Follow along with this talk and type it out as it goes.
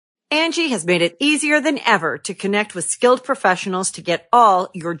Angie has made it easier than ever to connect with skilled professionals to get all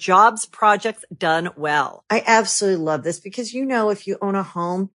your jobs projects done well. I absolutely love this because, if you own a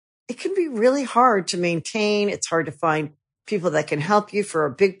home, it can be really hard to maintain. It's hard to find people that can help you for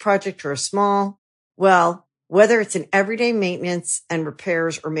a big project or a small. Well, whether it's in everyday maintenance and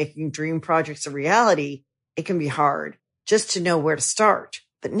repairs or making dream projects a reality, it can be hard just to know where to start.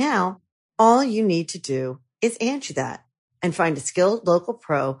 But now all you need to do is Angie that and find a skilled local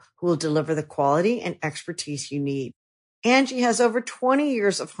pro who will deliver the quality and expertise you need. Angie has over 20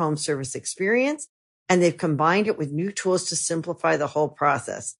 years of home service experience, and they've combined it with new tools to simplify the whole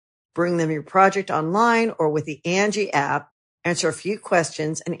process. Bring them your project online or with the Angie app, answer a few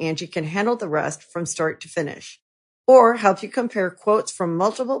questions, and Angie can handle the rest from start to finish. Or help you compare quotes from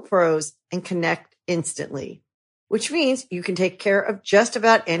multiple pros and connect instantly, which means you can take care of just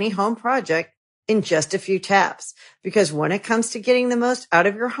about any home project in just a few taps. Because when it comes to getting the most out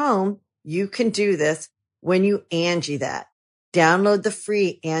of your home, you can do this when you Angie that. Download the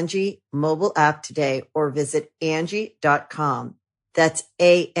free Angie mobile app today or visit Angie.com. That's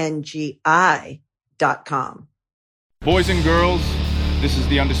ANGI.com. Boys and girls, this is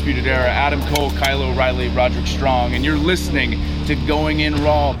the Undisputed Era. Adam Cole, Kyle O'Reilly, Roderick Strong, and you're listening to Going In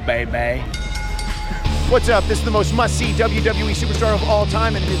Raw, baby. What's up? This is the most must-see WWE superstar of all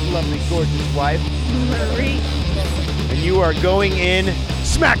time and his lovely, gorgeous wife, Marie. And you are going in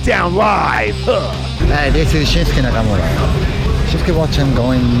SmackDown Live. Hey, this is Shinsuke Nakamura. Shinsuke watching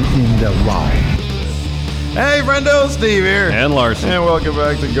Going In the Raw. Hey, friendo, Steve here. And Larson. And welcome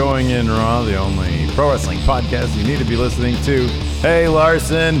back to Going In Raw, the only pro wrestling podcast you need to be listening to. Hey,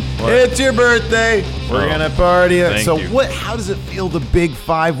 Larson, it's your birthday. We're going to party. So you. How does it feel, the big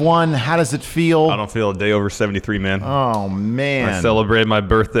 5-1? How does it feel? I don't feel a day over 73, man. Oh, man. I celebrated my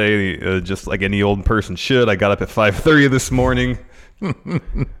birthday just like any old person should. I got up at 5:30 this morning. Did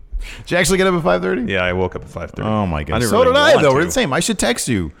you actually get up at 5:30? Yeah, I woke up at 5:30. Oh, my God. So did I, though. We're the same. I should text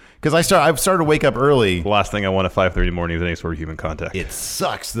you. Because I started to wake up early. The last thing I want at 5:30 in the morning is any sort of human contact. It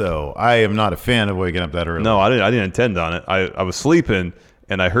sucks, though. I am not a fan of waking up that early. No, I didn't intend on it. I was sleeping,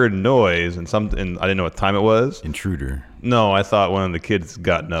 and I heard noise, and I didn't know what time it was. Intruder. No, I thought one of the kids had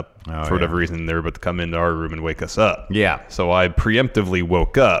gotten up for whatever reason. They were about to come into our room and wake us up. Yeah. So I preemptively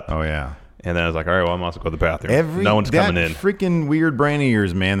woke up. Oh, yeah. And then I was like, all right, well, I'm also going to go to the bathroom. No one's coming in. That freaking weird brain of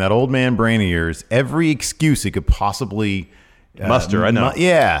yours, man. That old man brain of yours. Every excuse it could possibly... muster, I know.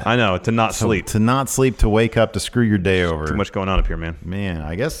 Yeah. I know, to not sleep. To not sleep, to wake up, to screw your day over. Too much going on up here, man. Man,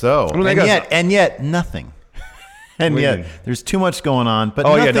 I guess so. And yet, nothing. And yet, there's too much going on, but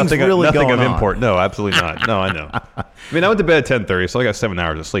nothing of import. No, absolutely not. No, I know. I mean, I went to bed at 10:30, so I got 7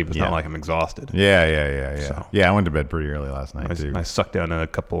 hours of sleep. It's not like I'm exhausted. Yeah. So, I went to bed pretty early last night, too. I sucked down a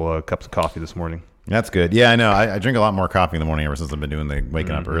couple cups of coffee this morning. That's good. Yeah, I know. I drink a lot more coffee in the morning ever since I've been doing the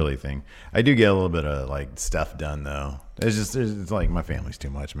waking up early thing. I do get a little bit of stuff done though. It's like my family's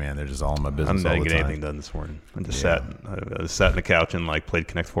too much, man. They're just all in my business. I didn't get anything done this morning. I just sat on the couch and played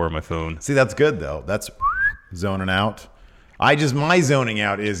Connect 4 on my phone. See, that's good though. That's zoning out. My zoning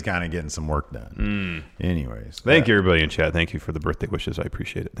out is kind of getting some work done. Anyways, thank you everybody in chat. Thank you for the birthday wishes. I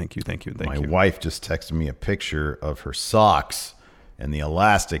appreciate it. Thank you. My wife just texted me a picture of her socks, and the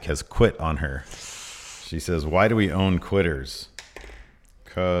elastic has quit on her. She says, "Why do we own quitters?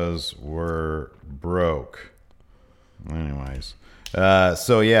 'Cause we're broke." Anyways,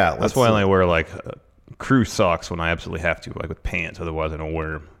 so yeah, that's why I only wear crew socks when I absolutely have to, with pants. Otherwise, I don't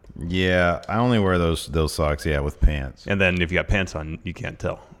wear them. Yeah, I only wear those socks. Yeah, with pants. And then if you got pants on, you can't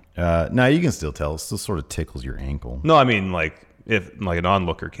tell. No, you can still tell. It still sort of tickles your ankle. No, I mean if an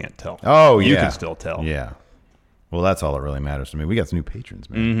onlooker can't tell. Oh, yeah, you can still tell. Yeah. Well, that's all that really matters to me. We got some new patrons,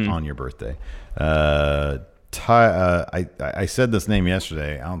 man, on your birthday. I said this name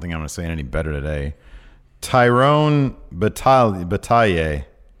yesterday. I don't think I'm going to say it any better today. Tyrone Bataille,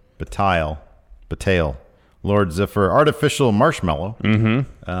 Lord Zephyr, Artificial Marshmallow,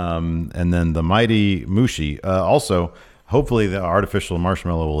 and then the Mighty Mushi. Also, hopefully the Artificial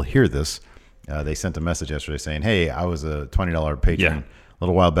Marshmallow will hear this. They sent a message yesterday saying, hey, I was a $20 patron. Yeah. A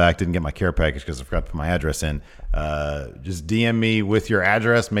little while back, didn't get my care package because I forgot to put my address in. Just DM me with your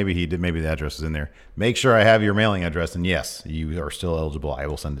address. Maybe he did. Maybe the address is in there. Make sure I have your mailing address. And yes, you are still eligible. I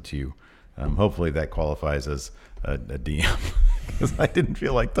will send it to you. Hopefully that qualifies as a DM because I didn't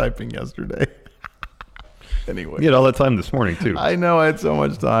feel like typing yesterday. Anyway, you had all that time this morning too. I know I had so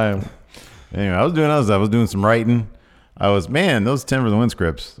much time. Anyway, I was doing some writing. Those 10 for the win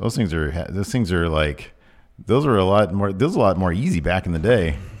scripts. Those things are like. Those are a lot more easy back in the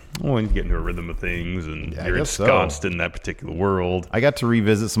day. Well, you get into a rhythm of things, and you're ensconced in that particular world. I got to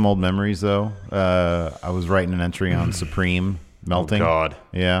revisit some old memories, though. I was writing an entry on Supreme melting. Oh, God.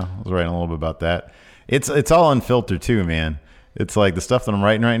 Yeah, I was writing a little bit about that. It's all unfiltered too, man. It's like the stuff that I'm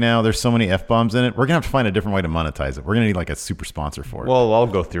writing right now, there's so many F-bombs in it. We're going to have to find a different way to monetize it. We're going to need like a super sponsor for it. Well, I'll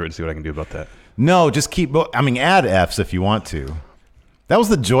go through it and see what I can do about that. No, just add Fs if you want to. That was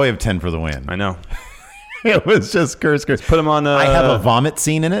the joy of 10 for the win. I know. It was just curse. Put them on. I have a vomit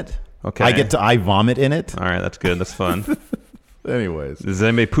scene in it. Okay. I vomit in it. All right, that's good. That's fun. Anyways, Does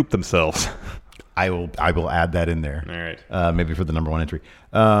anybody poop themselves? I will add that in there. All right. Maybe for the number 1 entry.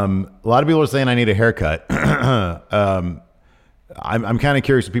 A lot of people are saying I need a haircut. I'm kind of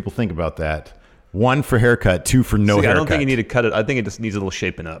curious what people think about that. 1 for haircut, 2 for no haircut. I don't think you need to cut it. I think it just needs a little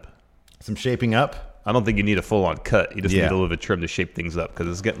shaping up. Some shaping up. I don't think you need a full-on cut. You just need a little bit of trim to shape things up because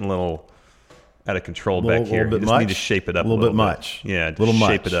it's getting a little out of control back here. Bit You just much. need to shape it up a little bit bit. much. Yeah, just little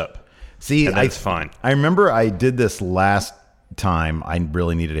shape much. it up. See, and that's fine. I remember I did this last time I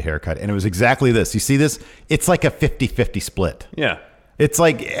really needed a haircut, and it was exactly this. You see this? It's like a 50-50 split. Yeah. It's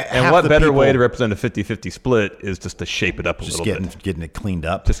like And what better way to represent a 50-50 split is just to shape it up a little bit. Just getting it cleaned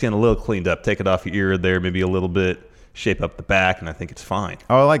up. Just getting a little cleaned up. Take it off your ear there, maybe a little bit. Shape up the back, and I think it's fine.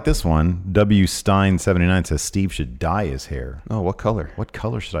 Oh, I like this one. W. Stein79 says Steve should dye his hair. Oh, what color? What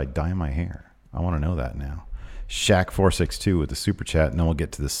color should I dye my hair? I want to know that now. Shaq462 with the super chat, and then we'll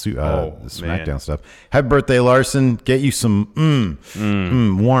get to the SmackDown man. stuff. Happy birthday, Larson. Get you some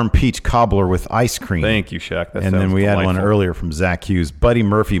warm peach cobbler with ice cream. Thank you, Shaq. That And then sounds we had one delightful. earlier from Zach Hughes. Buddy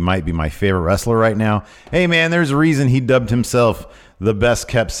Murphy might be my favorite wrestler right now. Hey, man, there's a reason he dubbed himself the best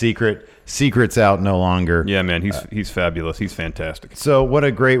kept secret. Secret's out no longer. Yeah, man, he's fabulous. He's fantastic. So what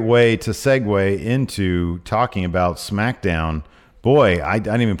a great way to segue into talking about SmackDown. Boy, I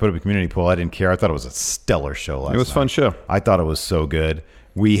didn't even put up a community poll. I didn't care. I thought it was a stellar show last night. It was a fun show. I thought it was so good.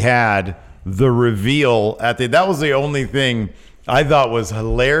 We had the reveal that was the only thing I thought was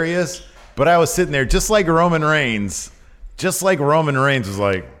hilarious. But I was sitting there just like Roman Reigns was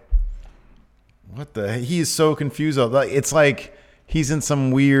like, what the heck? He is so confused. It's like he's in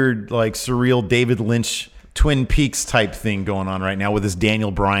some weird, like, surreal David Lynch Twin Peaks type thing going on right now with this Daniel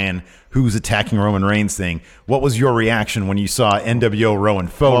Bryan who's attacking Roman Reigns thing. What was your reaction when you saw NWO Rowan?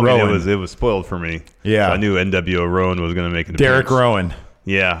 Rowan. It was spoiled for me. Yeah. So I knew NWO Rowan was going to make an Derek appearance. Rowan.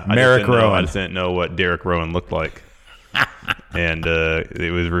 Yeah. Merrick Rowan. I just didn't know what Derek Rowan looked like. And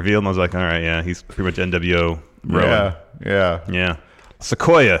it was revealed, and I was like, all right, yeah, he's pretty much NWO Rowan. Yeah.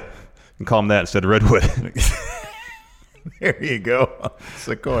 Sequoia. You can call him that instead of Redwood. There you go.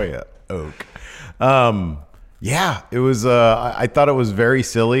 Sequoia Oak. Yeah, it was. I thought it was very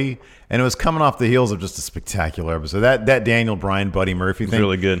silly, and it was coming off the heels of just a spectacular episode. That Daniel Bryan Buddy Murphy thing,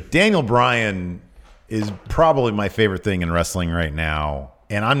 really good. Daniel Bryan is probably my favorite thing in wrestling right now,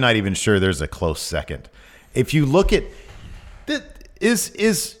 and I'm not even sure there's a close second. If you look at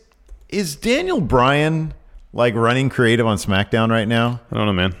is Daniel Bryan like running creative on SmackDown right now? I don't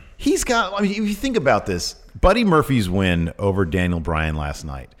know, man. He's got. I mean, if you think about this, Buddy Murphy's win over Daniel Bryan last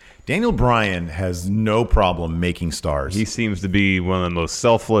night. Daniel Bryan has no problem making stars. He seems to be one of the most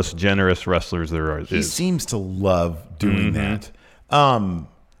selfless, generous wrestlers there is. He seems to love doing that.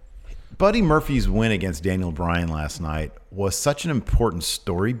 Buddy Murphy's win against Daniel Bryan last night was such an important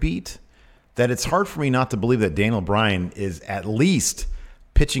story beat that it's hard for me not to believe that Daniel Bryan is at least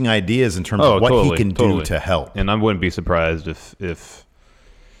pitching ideas in terms of what he can do to help. And I wouldn't be surprised if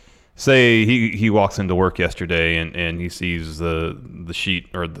say he walks into work yesterday and he sees the sheet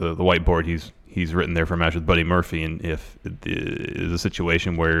or the whiteboard he's written there for a match with Buddy Murphy, and if it is a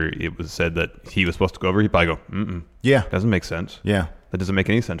situation where it was said that he was supposed to go over, he'd probably go, Yeah. doesn't make sense. Yeah. That doesn't make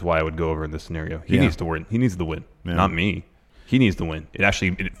any sense why I would go over in this scenario. He needs to win. He needs the win, not me. He needs to win.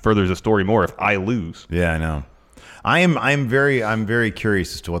 It furthers the story more if I lose. Yeah, I know. I'm very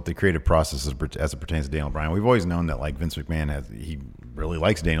curious as to what the creative process is as it pertains to Daniel Bryan. We've always known that like Vince McMahon he really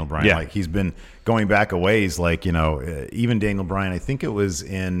likes Daniel Bryan. Yeah. Like he's been going back a ways. Like even Daniel Bryan. I think it was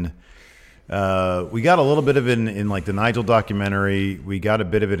in. We got a little bit of it in like the Nigel documentary. We got a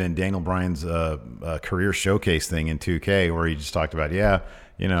bit of it in Daniel Bryan's career showcase thing in 2K, where he just talked about,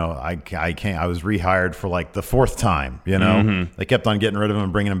 I can't. I was rehired for like the fourth time. They kept on getting rid of him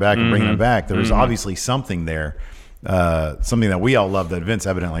and bringing him back and bringing him back. There was obviously something there, something that we all love that Vince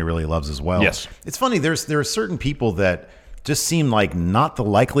evidently really loves as well. Yes, it's funny. There are certain people that just seem like not the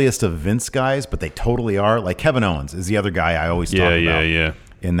likeliest of Vince guys, but they totally are. Like Kevin Owens is the other guy I always talk about.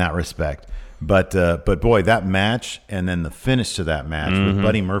 In that respect. But boy, that match and then the finish to that match with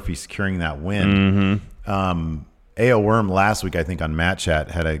Buddy Murphy securing that win. A.O. Worm last week, I think, on Matt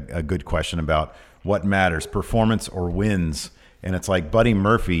Chat had a good question about what matters, performance or wins. And it's like Buddy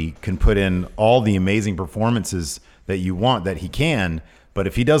Murphy can put in all the amazing performances that you want, that he can, But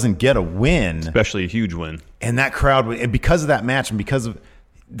if he doesn't get a win, especially a huge win, and that crowd, and because of that match, and because of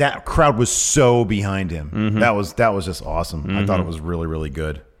that crowd was so behind him, that was just awesome. I thought it was really, really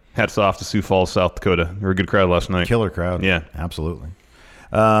good. Hats off to Sioux Falls, South Dakota. They were a good crowd last night. Killer crowd. Yeah, absolutely.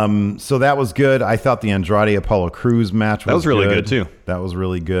 So that was good. I thought the Andrade Apollo Crews match was really good too. That was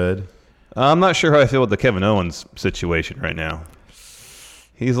really good. I'm not sure how I feel with the Kevin Owens situation right now.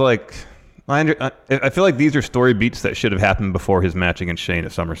 He's like, I feel like these are story beats that should have happened before his match against Shane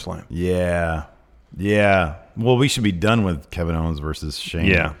at SummerSlam. Yeah. Well, we should be done with Kevin Owens versus Shane.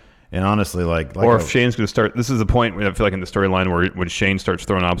 Yeah. And honestly, or if Shane's going to start, this is the point where I feel like in the storyline where when Shane starts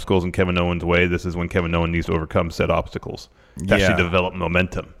throwing obstacles in Kevin Owens' way, this is when Kevin Owens needs to overcome said obstacles to actually develop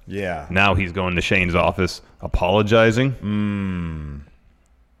momentum. Yeah. Now he's going to Shane's office, apologizing.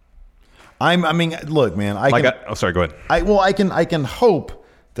 I mean, look, man. Sorry, go ahead. I can hope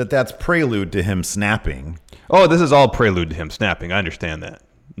that that's prelude to him snapping. Oh, this is all prelude to him snapping. I understand that.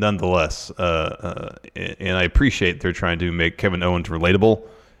 Nonetheless, and I appreciate they're trying to make Kevin Owens relatable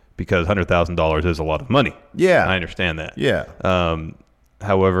because $100,000 is a lot of money. Yeah, I understand that. Yeah.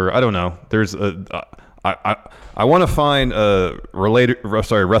 However, I don't know. There's I want to find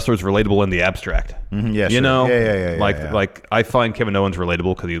wrestlers relatable in the abstract. Yeah, you know, yeah. Like I find Kevin Owens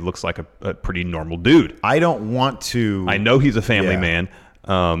relatable because he looks like a pretty normal dude. I don't want to. I know he's a family man.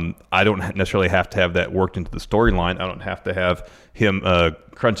 I don't necessarily have to have that worked into the storyline. I don't have to have him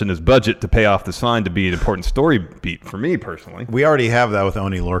crunching his budget to pay off the sign to be an important story beat for me personally. We already have that with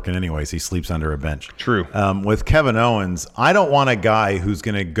Oney Lorcan anyways. He sleeps under a bench. True. With Kevin Owens, I don't want a guy who's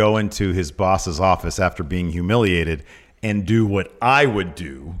going to go into his boss's office after being humiliated and do what I would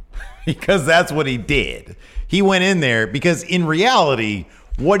do because that's what he did. He went in there because in reality,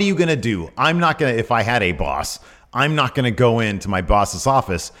 what are you going to do? I'm not going to, if I had a boss, I'm not going to go into my boss's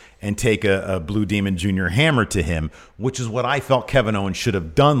office and take a Blue Demon Jr. hammer to him, which is what I felt Kevin Owens should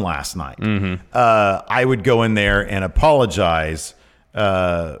have done last night. I would go in there and apologize,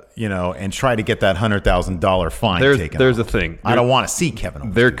 and try to get that $100,000 fine taken. There's a thing. I don't want to see Kevin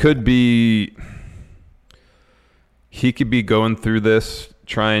Owens. There could be. He could be going through this,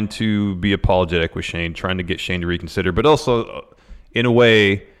 trying to be apologetic with Shane, trying to get Shane to reconsider, but also, in a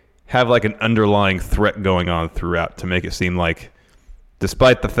way, have like an underlying threat going on throughout to make it seem like,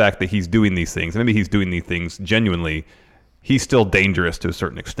 despite the fact that he's doing these things, maybe he's doing these things genuinely, he's still dangerous to a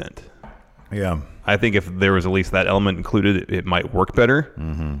certain extent. Yeah. I think if there was at least that element included, it might work better.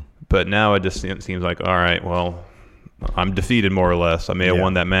 But now it just seems like, all right, well, I'm defeated more or less. I may have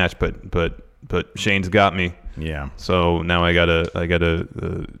won that match, but Shane's got me. Yeah. So now I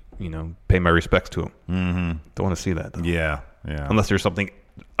gotta pay my respects to him. Don't want to see that though. Yeah. Unless there's something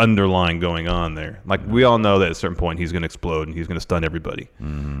underlying going on there. Like we all know that at a certain point he's going to explode and he's going to stun everybody.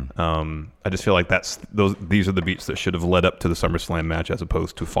 I just feel like these are the beats that should have led up to the SummerSlam match as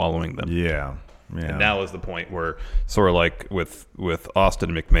opposed to following them. Yeah. And now is the point where sort of like with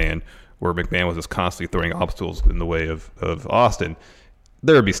Austin and McMahon, where McMahon was just constantly throwing obstacles in the way of Austin.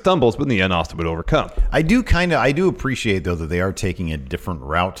 There would be stumbles, but in the end, Austin would overcome. I do appreciate though that they are taking a different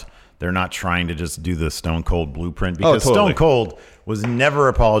route. They're not trying to just do the Stone Cold blueprint because Stone Cold was never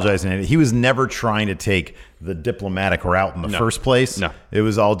apologizing. He was never trying to take the diplomatic route in the first place. No. It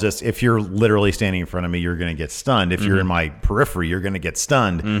was all just, if you're literally standing in front of me, you're going to get stunned. If you're in my periphery, you're going to get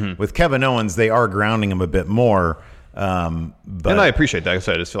stunned. With Kevin Owens, they are grounding him a bit more. And I appreciate that.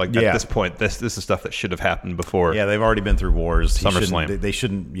 I just feel like at this point, this is stuff that should have happened before. Yeah, they've already been through wars. SummerSlam. They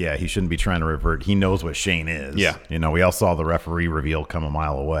shouldn't. Yeah, he shouldn't be trying to revert. He knows what Shane is. Yeah, we all saw the referee reveal come a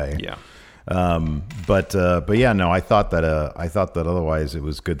mile away. Yeah. But yeah, no, I thought that otherwise it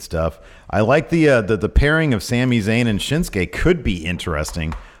was good stuff. I like the pairing of Sami Zayn and Shinsuke could be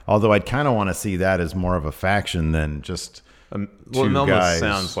interesting. Although I'd kind of want to see that as more of a faction than just. Well, it almost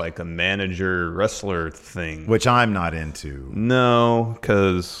sounds like a manager wrestler thing, which I'm not into. No,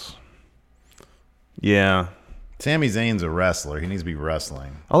 because Sami Zayn's a wrestler. He needs to be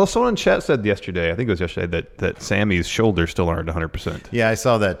wrestling. Although someone in chat said yesterday, I think it was yesterday, that Sami's shoulders still aren't 100%. Yeah, I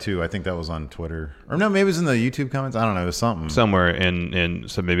saw that too. I think that was on Twitter, or no, maybe it was in the YouTube comments. I don't know. It was something somewhere,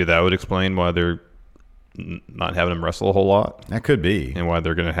 and so maybe that would explain why they're not having him wrestle a whole lot. That could be, and why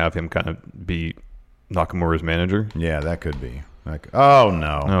they're going to have him kind of be Nakamura's manager. Yeah, that could be. Oh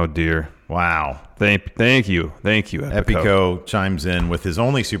no! Oh dear! Wow! Thank you, Epico chimes in with his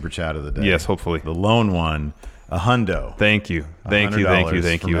only super chat of the day. Yes, hopefully the lone one, a hundo. Thank you, Epico. Thank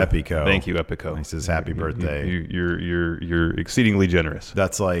you, Epico. He says happy birthday. You're exceedingly generous.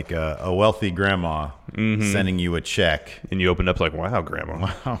 That's like a wealthy grandma sending you a check. And you opened up like, wow,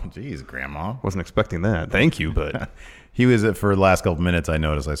 Grandma. Wow, geez, Grandma. Wasn't expecting that. Thank you, but... He was, for the last couple of minutes, I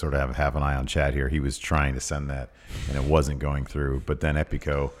noticed I sort of have an eye on chat here. He was trying to send that, and it wasn't going through. But then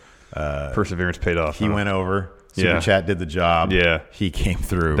Epico... perseverance paid off. He went over. Super Chat did the job. Yeah. He came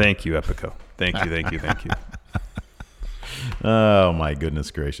through. Thank you, Epico. Thank you. Oh, my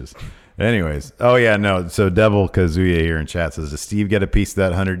goodness gracious. Anyways. Oh, yeah, no. So Devil Kazuya here in chat says, does Steve get a piece of that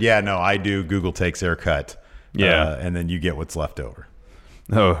 100? Yeah, no, I do. Google takes their cut. Yeah. And then you get what's left over.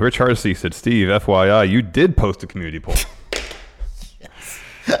 Oh, Rich Harsey said, Steve, FYI, you did post a community poll.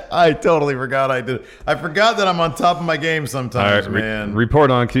 I totally forgot I did. I forgot that I'm on top of my game sometimes, All right, man.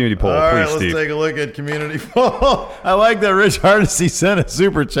 Report on community poll, All right, please, let's Steve. take a look at community poll. I like that Rich Hardesty sent a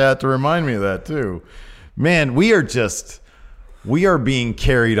super chat to remind me of that, too. Man, we are being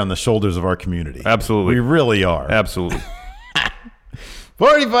carried on the shoulders of our community. Absolutely. We really are. Absolutely.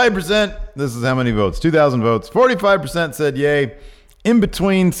 45%, this is how many votes? 2,000 votes. 45% said yay. In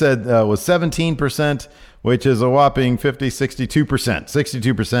between said was 17%, which is a whopping 62%.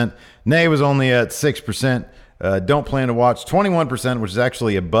 62%. Nay was only at 6%. Don't plan to watch 21%, which is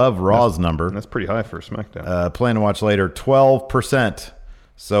actually above Raw's number. That's pretty high for SmackDown. Plan to watch later, 12%.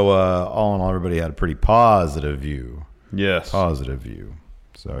 So all in all, everybody had a pretty positive view. Yes. Positive view.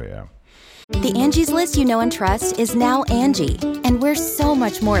 So yeah. The Angie's List you know and trust is now Angie, and we're so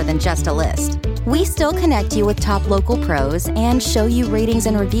much more than just a list. We still connect you with top local pros and show you ratings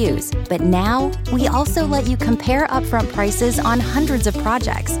and reviews, but now we also let you compare upfront prices on hundreds of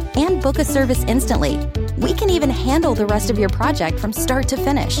projects and book a service instantly. We can even handle the rest of your project from start to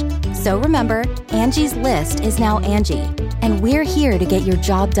finish. So remember, Angie's List is now Angie, and we're here to get your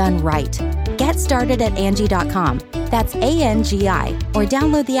job done right. Get started at Angie.com. That's ANGI, or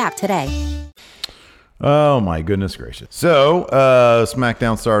download the app today. Oh, my goodness gracious. So,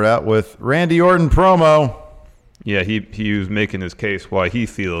 SmackDown started out with Randy Orton promo. Yeah, he was making his case why he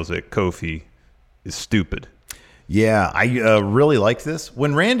feels that Kofi is stupid. Yeah, I really like this.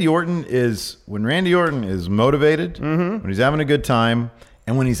 When Randy Orton is motivated, when he's having a good time,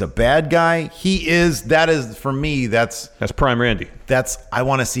 and when he's a bad guy, that is for me, that's prime Randy. I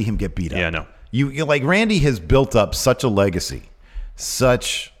want to see him get beat up. Yeah, I know. You like Randy has built up such a legacy,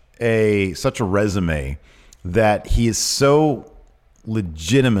 such a resume that he is so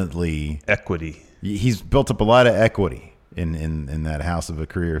legitimately equity. He's built up a lot of equity in that house of a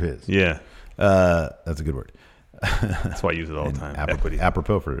career of his. Yeah. That's a good word. That's why I use it all the time. Equity.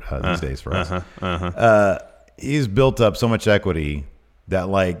 Apropos for these days for us. He's built up so much equity that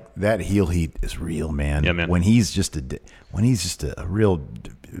like that heel heat is real, man. Yeah, man. When he's just a real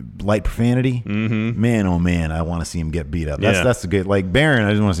light profanity, man, oh man, I want to see him get beat up. That's the good. Like Baron,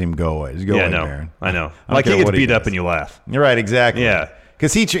 I just want to see him go away. Just go away, Baron. I know. Like he gets beat up and you laugh. You're right, exactly. Yeah.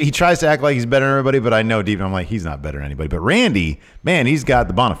 Because he tries to act like he's better than everybody, but I know deep down I'm like, he's not better than anybody. But Randy, man, he's got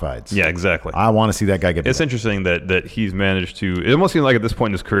the bona fides. Yeah, exactly. I want to see that guy get beat It's up. interesting that he's managed to, it almost seemed like at this point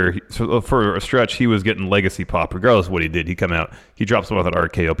in his career, for a stretch, he was getting legacy pop. Regardless of what he did, he'd come out, he dropped some of that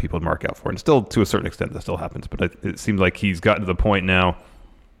RKO people would mark out for. And still, to a certain extent, that still happens. But it seems like he's gotten to the point now,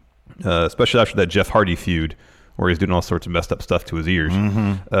 especially after that Jeff Hardy feud, where he's doing all sorts of messed up stuff to his ears.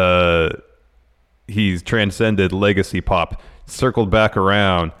 He's transcended legacy pop, circled back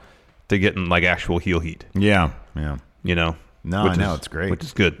around to getting like actual heel heat. Yeah. You know? No, I know, it's great. Which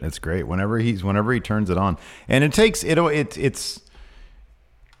is good. It's great. Whenever he turns it on. And it takes it's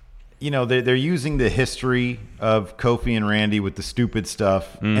you know, they're using the history of Kofi and Randy with the stupid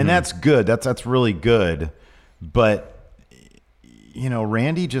stuff. And that's good. That's really good. But you know,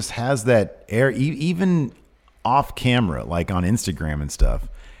 Randy just has that air, even off camera, like on Instagram and stuff.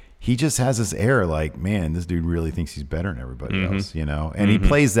 He just has this air like, man, this dude really thinks he's better than everybody else, you know? And he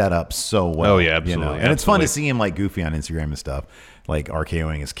plays that up so well. Oh, yeah, absolutely. You know? And it's fun to see him like goofy on Instagram and stuff, like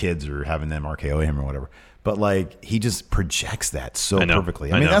RKOing his kids or having them RKO him or whatever. But like, he just projects that so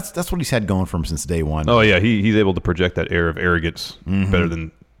perfectly. I mean, that's what he's had going for him since day one. Oh, yeah. He's able to project that air of arrogance better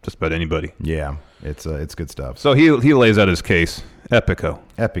than just about anybody. Yeah, it's good stuff. So he lays out his case.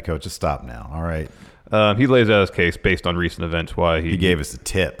 Epico, just stop now. All right. He lays out his case based on recent events. Why he gave us a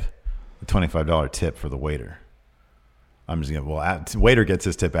tip, a $25 tip for the waiter. I'm just gonna. Waiter gets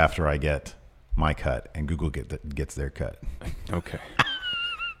his tip after I get my cut, and Google gets their cut. Okay.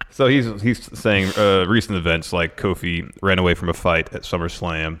 So he's saying recent events like Kofi ran away from a fight at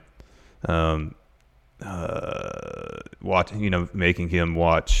SummerSlam, making him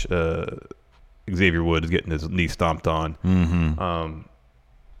watch Xavier Woods getting his knee stomped on.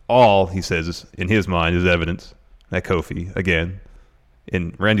 All he says is, in his mind, is evidence that Kofi, again,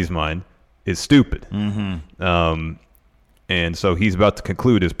 in Randy's mind, is stupid. And And so he's about to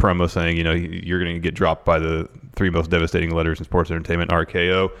conclude his promo saying, you're going to get dropped by the 3 most devastating letters in sports entertainment,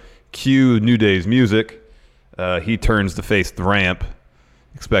 RKO. Cue New Day's music. He turns to face the ramp,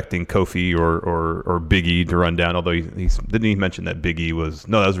 expecting Kofi or Big E to run down, although he didn't he mention that Big E was...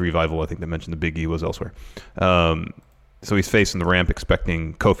 No, that was Revival, I think, that mentioned the Big E was elsewhere. So he's facing the ramp,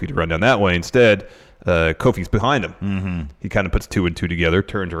 expecting Kofi to run down that way. Instead, Kofi's behind him. Mm-hmm. He kind of puts 2 and 2 together,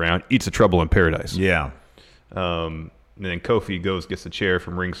 turns around, eats a Trouble in Paradise. Yeah. And then Kofi gets the chair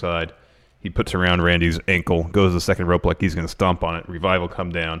from ringside. He puts around Randy's ankle, goes to the second rope like he's going to stomp on it. Revival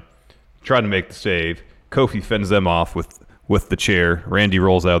come down, try to make the save. Kofi fends them off with the chair. Randy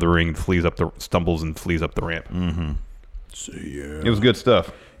rolls out of the ring, stumbles and flees up the ramp. Mm-hmm. It was good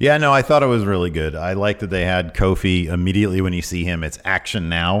stuff. Yeah, no, I thought it was really good. I like that they had Kofi immediately when you see him. It's action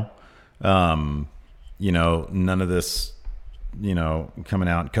now. None of this, coming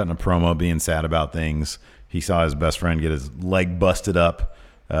out and cutting a promo, being sad about things. He saw his best friend get his leg busted up.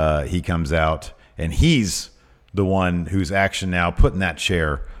 He comes out, and he's the one who's action now, putting that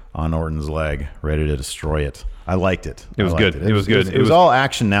chair on Orton's leg, ready to destroy it. I liked it. It was good. It was good. It was all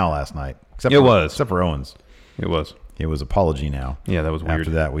action now last night. Except for Owens. It was. It was apology now. Yeah, that was weird.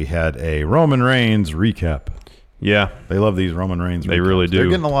 After that, we had a Roman Reigns recap. Yeah. They love these Roman Reigns recaps. They really do. They're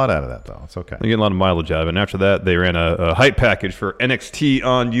getting a lot out of that, though. It's okay. They're getting a lot of mileage out of it. And after that, they ran a hype package for NXT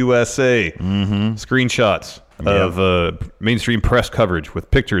on USA. Mm-hmm. Screenshots of mainstream press coverage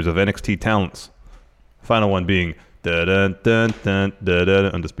with pictures of NXT talents. Final one being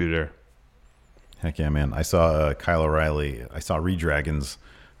Undisputed Era. Heck yeah, man. I saw Kyle O'Reilly. I saw Redragon's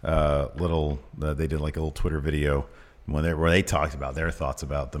they did like a little Twitter video where they talked about their thoughts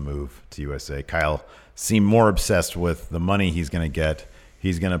about the move to USA. Kyle seemed more obsessed with the money he's going to get.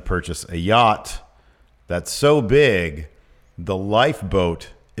 He's going to purchase a yacht that's so big, the lifeboat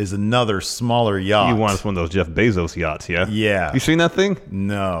is another smaller yacht. You want one of those Jeff Bezos yachts, yeah? Yeah. You seen that thing?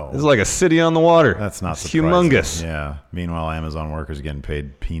 No. It's like a city on the water. That's not surprising. Humongous. Yeah. Meanwhile, Amazon workers are getting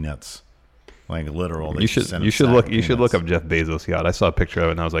paid peanuts. Like literal. You should look up Jeff Bezos yacht. I saw a picture of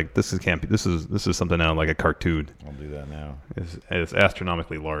it and I was like, this is something out like a cartoon. I'll do that now. It's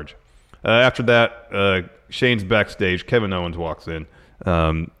astronomically large. After that, Shane's backstage. Kevin Owens walks in.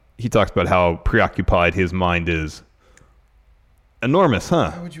 He talks about how preoccupied his mind is. Enormous,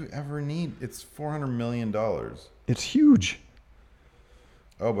 huh? Why would you ever need? It's $400 million. It's huge.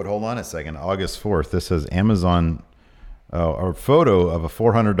 Oh, but hold on a second. August 4th. This says Amazon. A photo of a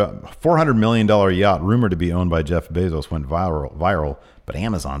 $400 million yacht rumored to be owned by Jeff Bezos went viral, but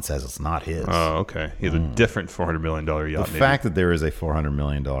Amazon says it's not his. Oh, okay. He has a different $400 million yacht. The fact that there is a $400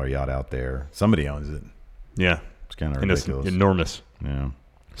 million yacht out there, somebody owns it. Yeah. It's kind of ridiculous. It's enormous. Yeah.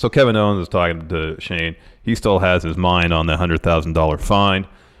 So Kevin Owens is talking to Shane. He still has his mind on the $100,000 fine.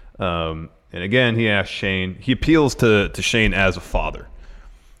 And again, he asks Shane, he appeals to Shane as a father.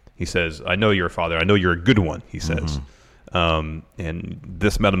 He says, I know you're a father. I know you're a good one, he says. Mm-hmm. And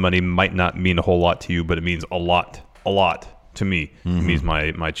this amount of money might not mean a whole lot to you, but it means a lot to me. Mm-hmm. It means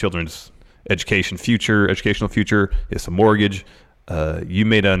my children's educational future. It's a mortgage. You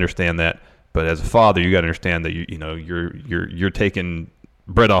may not understand that, but as a father, you got to understand that you're taking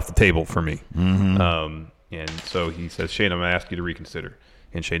bread off the table for me. Mm-hmm. And so he says, Shane, I'm going to ask you to reconsider.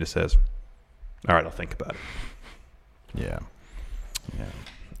 And Shane says, all right, I'll think about it. Yeah.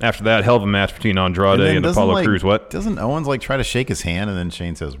 After that, hell of a match between Andrade and Apollo Crews. What? Doesn't Owens try to shake his hand and then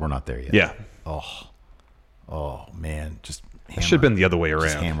Shane says, we're not there yet? Yeah. Oh man. Just hammer. It should have been the other way around.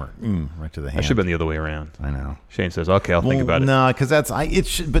 Just hammer. Right to the hand. It should have been the other way around. I know. Shane says, okay, I'll think about it. No, because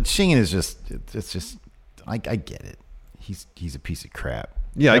but Shane is just, I get it. He's a piece of crap.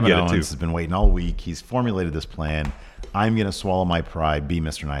 Yeah, Kevin I get Owens it too. Has been waiting all week. He's formulated this plan. I'm going to swallow my pride, be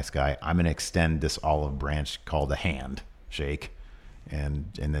Mr. Nice Guy. I'm going to extend this olive branch called a hand shake.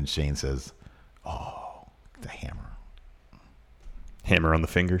 And then Shane says, oh, the hammer. Hammer on the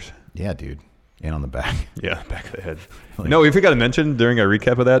fingers? Yeah, dude. And on the back. Yeah, back of the head. No, if we got to mention during our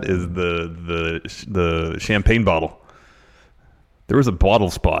recap of that is the champagne bottle. There was a bottle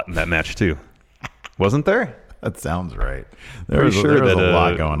spot in that match too. Wasn't there? That sounds right. There was a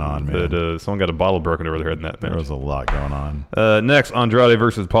lot going on, man. That someone got a bottle broken over their head in that match. There was a lot going on. Next, Andrade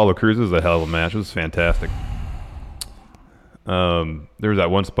versus Apollo Crews was a hell of a match. It was fantastic. There was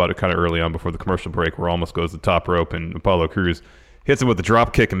that one spot kind of early on before the commercial break where almost goes the top rope and Apollo Crews hits him with the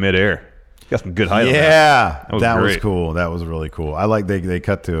drop kick in midair. Got some good height on that. Yeah, that was cool. That was really cool. I like they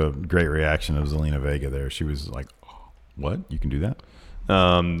cut to a great reaction of Zelina Vega there. She was like, oh, what? You can do that?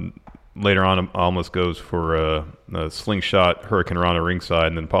 Later on, almost goes for a slingshot Hurricane Rana ringside,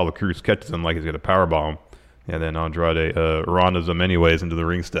 and then Apollo Crews catches him like he's got a powerbomb. And then Andrade Rana's him anyways into the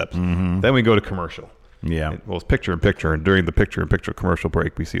ring steps. Mm-hmm. Then we go to commercial. Yeah. Well, it's picture-in-picture, and during the picture-in-picture commercial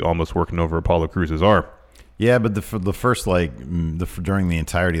break, we see Almost working over Apollo Crews's arm. Yeah, but the first during the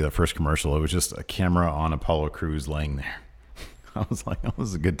entirety of the first commercial, it was just a camera on Apollo Crews laying there. I was like, oh, this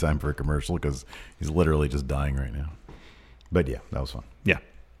is a good time for a commercial because he's literally just dying right now. But yeah, that was fun. Yeah.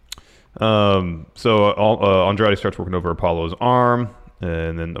 So Andrade starts working over Apollo's arm,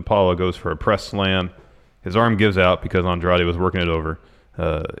 and then Apollo goes for a press slam. His arm gives out because Andrade was working it over.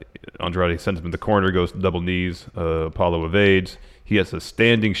 Andrade sends him to the corner, goes to double knees. Apollo evades. He has a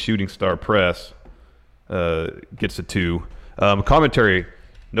standing shooting star press. Gets a 2. Commentary,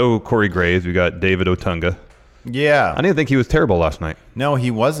 no Corey Graves. We got David Otunga. Yeah. I didn't think he was terrible last night. No,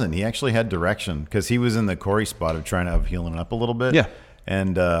 he wasn't. He actually had direction because he was in the Corey spot of healing up a little bit. Yeah.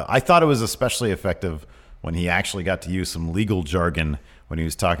 And I thought it was especially effective when he actually got to use some legal jargon when he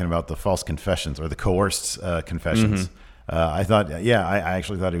was talking about the false confessions or the coerced confessions. I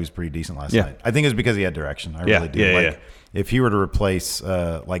actually thought he was pretty decent last night. I think it was because he had direction. I really do. Yeah. If he were to replace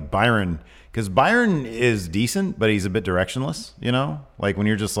like Byron, because Byron is decent, but he's a bit directionless, you know? Like when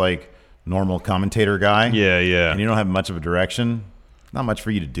you're just like normal commentator guy. Yeah. And you don't have much of a direction, not much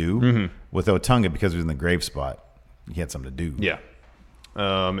for you to do. With Otunga, because he was in the grave spot, he had something to do. Yeah.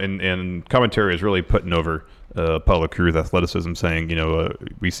 And commentary is really putting over Apollo Crews' athleticism, saying,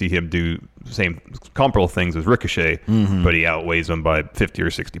 we see him do the same comparable things as Ricochet, but he outweighs him by 50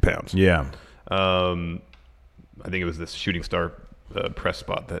 or 60 pounds. Yeah. I think it was this shooting star press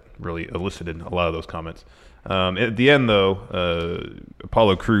spot that really elicited a lot of those comments. At the end, though,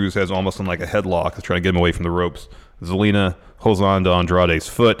 Apollo Crews has almost in like a headlock to try to get him away from the ropes. Zelina holds on to Andrade's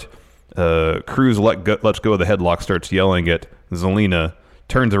foot. Crews lets go of the headlock, starts yelling at Zelina,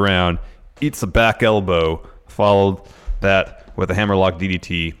 turns around, eats a back elbow, followed that with a hammerlock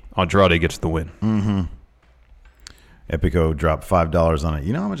DDT. Andrade gets the win. Epico dropped $5 on it.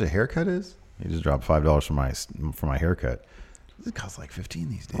 You know how much a haircut is? He just dropped $5 for my haircut. It costs like $15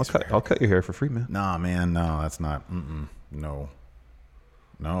 these days. I'll cut your hair for free, man. Nah, man, no, that's not. No.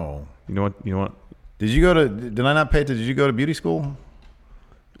 You know what? Did I not pay? Did you go to beauty school?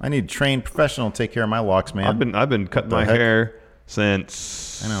 I need a trained professional to take care of my locks, man. I've been cutting my hair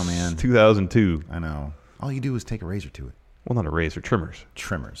since 2002. I know. All you do is take a razor to it. Well, not a razor, trimmers.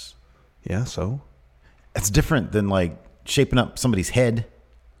 Trimmers. Yeah, so it's different than like shaping up somebody's head.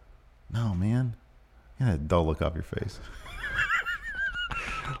 No, man. You had a dull look off your face.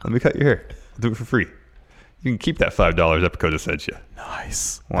 Let me cut your hair. I'll do it for free. You can keep that $5 Epico just sent you.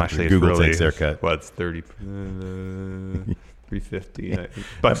 Nice. Well, actually, Google takes haircut. What's 30? $350,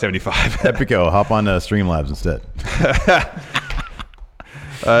 $175. Epico, hop on Streamlabs instead.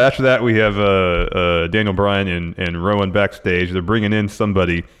 After that, we have Daniel Bryan and Rowan backstage. They're bringing in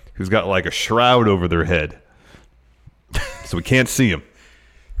somebody who's got like a shroud over their head, so we can't see him.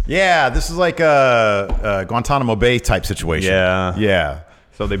 Yeah, this is like a Guantanamo Bay type situation. Yeah.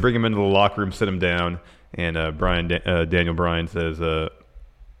 So they bring him into the locker room, sit him down, and Daniel Bryan says, we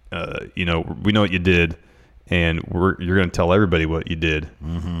know what you did, and you're going to tell everybody what you did.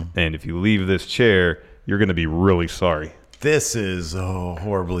 And if you leave this chair, you're going to be really sorry. This is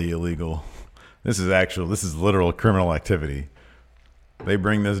horribly illegal. This is literal criminal activity. They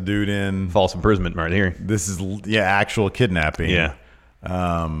bring this dude in. False imprisonment right here. This is, actual kidnapping. Yeah.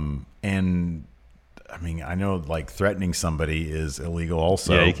 And I mean, I know like threatening somebody is illegal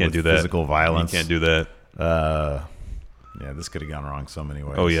also. Yeah, you can't do that. Physical violence. You can't do that. This could have gone wrong so many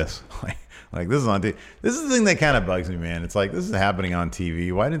ways. Oh, yes. like this is on TV. This is the thing that kind of bugs me, man. It's like, this is happening on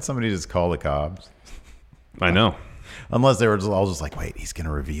TV. Why didn't somebody just call the cops? I know. Unless they were all just like, wait, he's going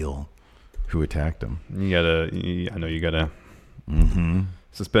to reveal who attacked him. You gotta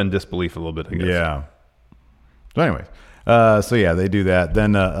suspend disbelief a little bit, I guess. Yeah. So anyways, they do that.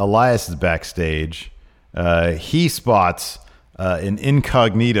 Then Elias is backstage. He spots an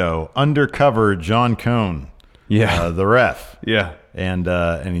incognito, undercover John Cone. Yeah. The ref. Yeah. And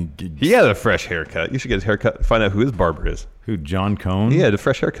he had a fresh haircut. You should get his haircut. Find out who his barber is. Who, John Cone? He had a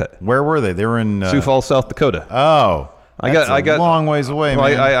fresh haircut. Where were they? They were in Sioux Falls, South Dakota. Oh, I got a long ways away, well,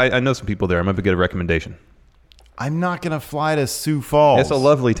 man. I know some people there. I might get a recommendation. I'm not gonna fly to Sioux Falls. It's a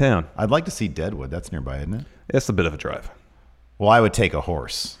lovely town. I'd like to see Deadwood. That's nearby, isn't it? It's a bit of a drive. Well, I would take a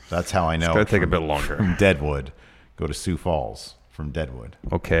horse. That's how I know. It's going to take a bit longer. From Deadwood, go to Sioux Falls from Deadwood.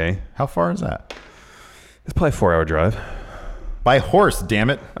 Okay. How far is that? It's probably a 4-hour drive. By horse,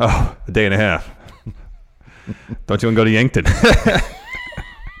 damn it. Oh, a day and a half. Don't you want to go to Yankton?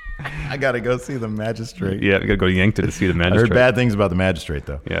 I got to go see the magistrate. Yeah, you got to go to Yankton to see the magistrate. I heard bad things about the magistrate,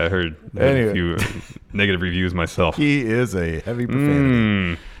 though. Yeah, I heard a few negative reviews myself. He is a heavy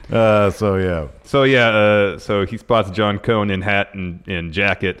profanity. So he spots John Cone in hat and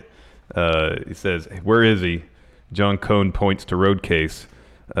jacket. He says, "Where is he?" John Cone points to Roadcase.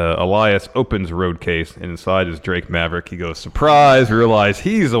 Elias opens Roadcase, and inside is Drake Maverick. He goes, surprise, realize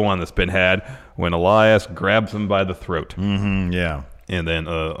he's the one that's been had when Elias grabs him by the throat. Yeah. And then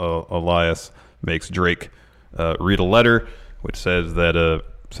Elias makes Drake read a letter which says that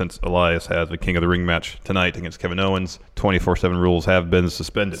since Elias has a King of the Ring match tonight against Kevin Owens, 24/7 rules have been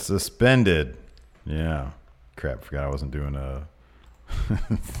suspended. Yeah. Crap, forgot I wasn't doing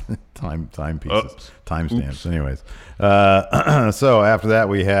timepieces, timestamps. Anyways, so after that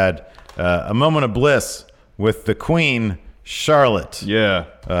we had a moment of bliss with the Queen, Charlotte. Yeah.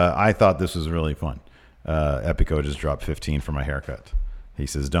 I thought this was really fun. Epico just dropped 15 for my haircut. He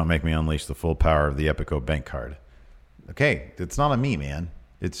says, "Don't make me unleash the full power of the Epico bank card." Okay, it's not on me, man.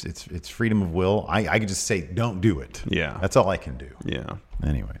 It's freedom of will. I could just say, don't do it. Yeah. That's all I can do. Yeah.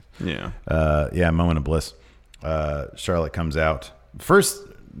 Anyway. Yeah. Moment of bliss. Charlotte comes out. First,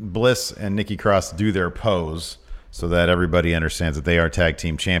 Bliss and Nikki Cross do their pose so that everybody understands that they are tag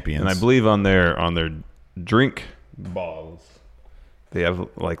team champions. And I believe on their drink balls, they have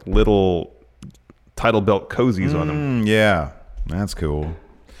like little title belt cozies on them. Yeah, that's cool.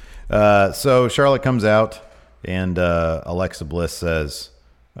 So Charlotte comes out, and Alexa Bliss says,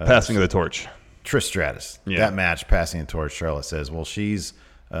 "Passing of the torch." Trish Stratus. Yeah. That match, passing the torch. Charlotte says, "Well, she's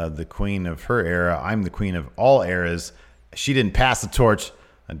the queen of her era. I'm the queen of all eras. She didn't pass the torch.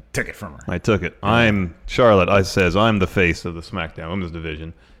 I took it from her." I took it. I'm Charlotte. I says I'm the face of the SmackDown Women's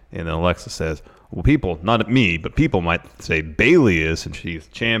Division, and then Alexa says, "Well, people, not me, but people might say Bayley is, and she's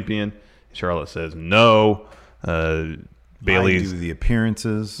champion." Charlotte says, "No, Bayley's I do the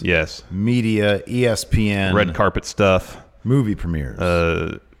appearances. Yes, media, ESPN, red carpet stuff, movie premieres.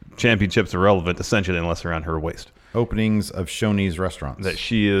 Championships irrelevant essentially unless around her waist. Openings of Shoney's restaurants. That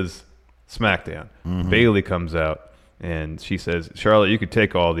she is SmackDown." Bayley comes out. And she says, "Charlotte, you could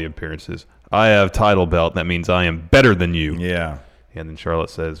take all the appearances. I have title belt. That means I am better than you." Yeah. And then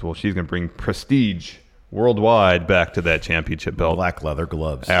Charlotte says, "Well, she's going to bring prestige worldwide back to that championship belt." Black leather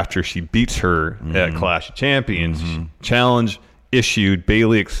gloves. After she beats her at Clash of Champions. Challenge issued.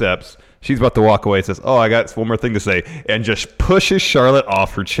 Bayley accepts. She's about to walk away. Says, "Oh, I got one more thing to say," and just pushes Charlotte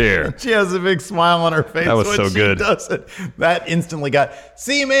off her chair. She has a big smile on her face. That was when so she good. Does it. That instantly got.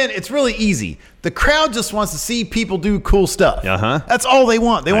 See, man, it's really easy. The crowd just wants to see people do cool stuff. That's all they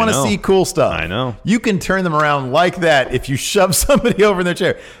want. They want to see cool stuff. I know. You can turn them around like that if you shove somebody over in their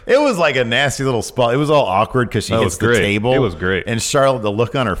chair. It was like a nasty little spot. It was all awkward because she hits the table. It was great. And Charlotte, the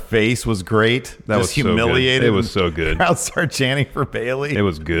look on her face was great. That was humiliated. So good. It was so good. The crowd started chanting for Bayley. It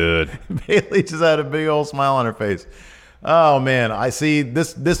was good. Bayley just had a big old smile on her face. Oh man, I see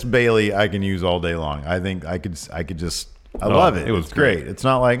this Bayley I can use all day long. I think I could just love it. It was great. It's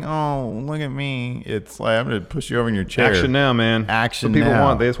not like, oh, look at me. It's like, I'm going to push you over in your chair. Action now, man. Action That's what people now.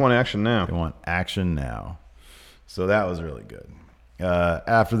 want. They just want action now. They want action now. So that was really good.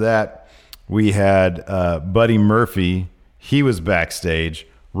 After that, we had Buddy Murphy. He was backstage.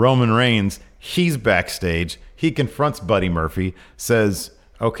 Roman Reigns, he's backstage. He confronts Buddy Murphy, says,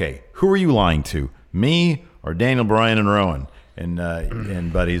 "Okay, who are you lying to, me or Daniel Bryan and Rowan?"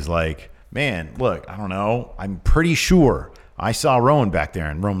 And Buddy's like, "Man, look, I don't know. I'm pretty sure I saw Rowan back there."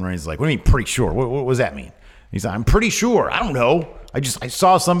 And Roman Reigns is like, "What do you mean pretty sure? What does that mean?" He's like, "I'm pretty sure. I don't know. I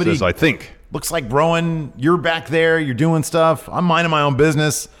saw somebody." Says, "I think. Looks like Rowan, you're back there. You're doing stuff. I'm minding my own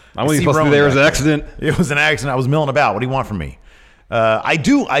business. I wasn't supposed to be there. It was an accident." It was an accident. I was milling about. What do you want from me? I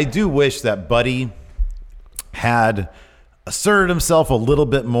do wish that Buddy had asserted himself a little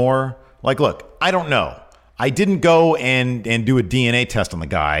bit more. Like, look, I don't know. I didn't go and do a DNA test on the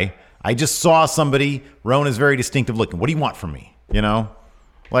guy. I just saw somebody. Rowan is very distinctive looking. What do you want from me? You know,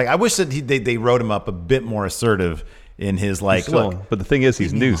 like I wish that they wrote him up a bit more assertive in his like. Look, but the thing is,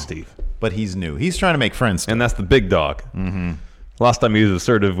 he's new, Steve. But he's new. He's trying to make friends, and that's the big dog. Last time he was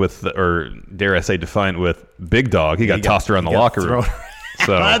assertive with, or dare I say, defiant with Big Dog, he got tossed around the locker room.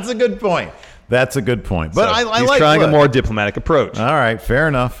 So that's a good point. That's a good point. But so I he's like trying a more diplomatic approach. All right, fair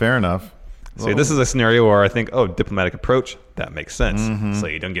enough. Fair enough. See, this is a scenario where I think, diplomatic approach, that makes sense. So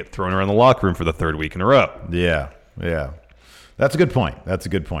you don't get thrown around the locker room for the third week in a row. Yeah. That's a good point.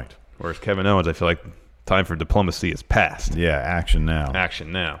 Whereas Kevin Owens, I feel like time for diplomacy is past. Yeah, action now.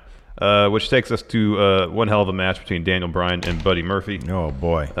 Action now. Which takes us to one hell of a match between Daniel Bryan and Buddy Murphy. Oh,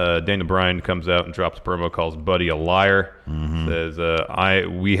 boy. Daniel Bryan comes out and drops a promo, calls Buddy a liar. Says,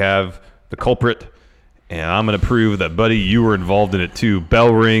 we have the culprit, and I'm going to prove that, Buddy, you were involved in it too.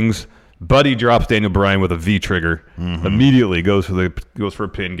 Bell rings. Buddy drops Daniel Bryan with a V trigger. Immediately goes for a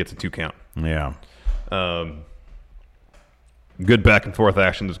pin, gets a 2 count. Yeah. Good back and forth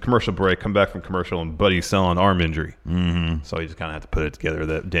action. There's a commercial break, come back from commercial, and Buddy's selling arm injury. Mm-hmm. So you just kind of have to put it together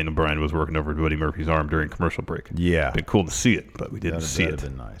that Daniel Bryan was working over Buddy Murphy's arm during commercial break. Yeah. Been cool to see it, but we didn't see it. That'd have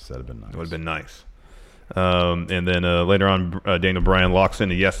been nice. That'd have been nice. It would have been nice. And then later on, Daniel Bryan locks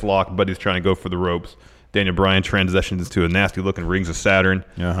in a yes lock. Buddy's trying to go for the ropes. Daniel Bryan transitions to a nasty-looking Rings of Saturn,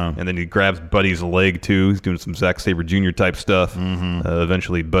 and then he grabs Buddy's leg, too. He's doing some Zack Sabre Jr. type stuff.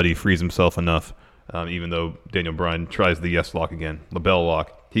 Eventually, Buddy frees himself enough, even though Daniel Bryan tries the yes lock again, the bell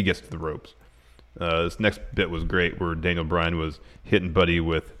lock. He gets to the ropes. This next bit was great, where Daniel Bryan was hitting Buddy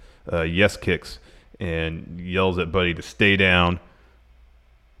with yes kicks and yells at Buddy to stay down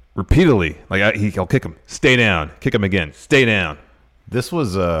repeatedly. He'll kick him. Stay down. Kick him again. Stay down. This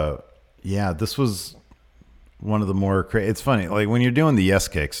was this was one of the more it's funny, like when you're doing the yes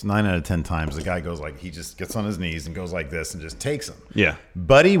kicks, 9 out of 10 times the guy goes like, he just gets on his knees and goes like this and just takes him. Yeah.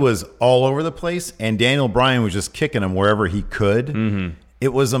 Buddy was all over the place, and Daniel Bryan was just kicking him wherever he could.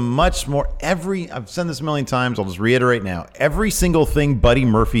 It was a much more I've said this a million times, I'll just reiterate now. Every single thing Buddy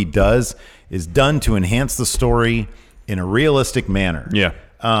Murphy does is done to enhance the story in a realistic manner. Yeah.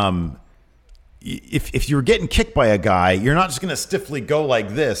 If you're getting kicked by a guy, you're not just going to stiffly go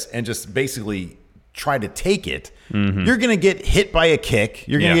like this and just basically try to take it. You're going to get hit by a kick.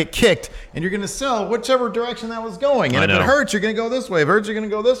 You're going to get kicked, and you're going to sell whichever direction that was going. And if it hurts, you're going to go this way. If it hurts, you're going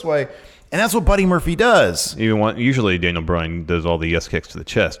to go this way. And that's what Buddy Murphy does. Usually Daniel Bryan does all the yes kicks to the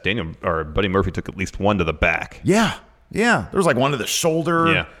chest. Buddy Murphy took at least one to the back. Yeah. There was like one to the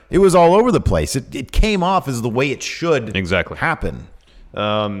shoulder. Yeah. It was all over the place. It came off as the way it should happen.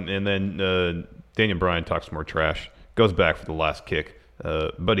 And then Daniel Bryan talks more trash, goes back for the last kick.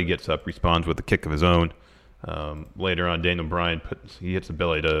 Buddy gets up, responds with a kick of his own. Later on, Daniel Bryan hits a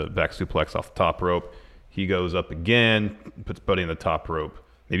belly to back suplex off the top rope. He goes up again, puts Buddy in the top rope,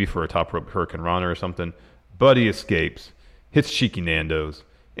 maybe for a top rope Hurricane Rana or something. Buddy escapes, hits Cheeky Nando's,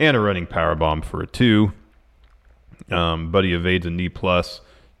 and a running powerbomb for a 2. Buddy evades a knee plus,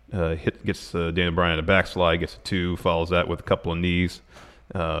 gets Daniel Bryan in a backslide, gets a 2, follows that with a couple of knees,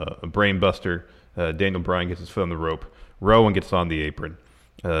 a brain buster. Daniel Bryan gets his foot on the rope. Rowan gets on the apron.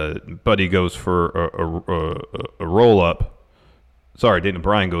 Buddy goes for a roll-up. Sorry, Daniel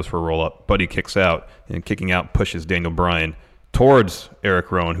Bryan goes for a roll-up. Buddy kicks out, and kicking out pushes Daniel Bryan towards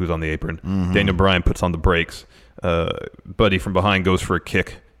Eric Rowan, who's on the apron. Daniel Bryan puts on the brakes. Buddy from behind goes for a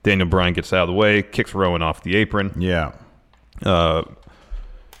kick. Daniel Bryan gets out of the way, kicks Rowan off the apron. Yeah.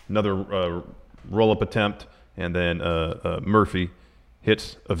 Another roll-up attempt, and then Murphy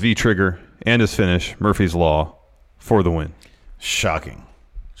hits a V-trigger and his finish, Murphy's Law, for the win. Shocking,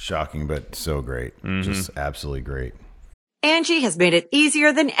 but so great. Just absolutely great. Angie has made it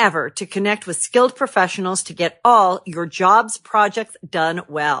easier than ever to connect with skilled professionals to get all your jobs projects done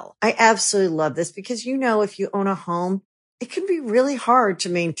well. I absolutely love this because, if you own a home, it can be really hard to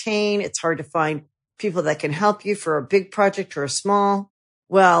maintain. It's hard to find people that can help you for a big project or a small.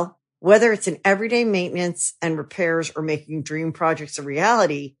 Well, whether it's in everyday maintenance and repairs or making dream projects a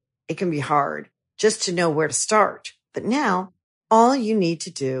reality, it can be hard just to know where to start. But now, all you need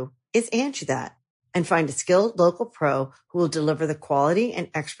to do is Angie that and find a skilled local pro who will deliver the quality and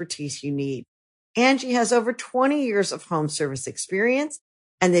expertise you need. Angie has over 20 years of home service experience,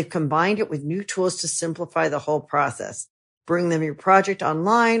 and they've combined it with new tools to simplify the whole process. Bring them your project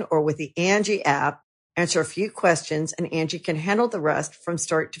online or with the Angie app, answer a few questions, and Angie can handle the rest from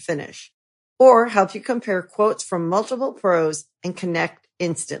start to finish. Or help you compare quotes from multiple pros and connect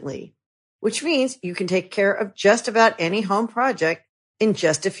instantly. Which means you can take care of just about any home project in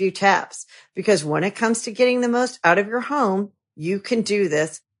just a few taps. Because when it comes to getting the most out of your home, you can do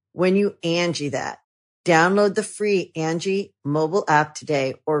this when you Angie that. Download the free Angie mobile app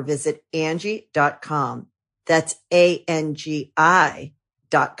today or visit Angie.com. That's ANGI.com.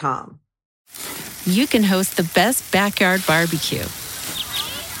 You can host the best backyard barbecue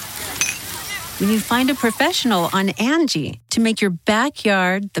when you find a professional on Angie to make your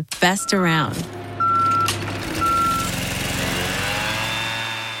backyard the best around.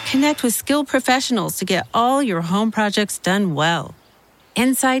 Connect with skilled professionals to get all your home projects done well.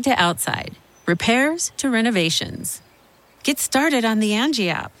 Inside to outside, repairs to renovations. Get started on the Angie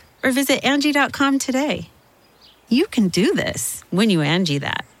app or visit Angie.com today. You can do this when you Angie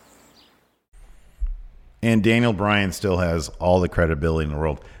that. And Daniel Bryan still has all the credibility in the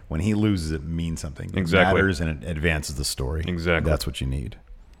world. When he loses, it means something. Exactly. It matters and it advances the story. Exactly. That's what you need.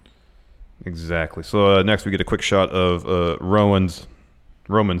 Exactly. So next we get a quick shot of Roman's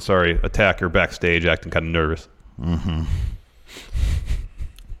attacker backstage acting kind of nervous. Mm-hmm.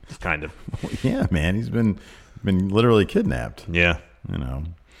 Kind of. Yeah, man. He's been literally kidnapped. Yeah.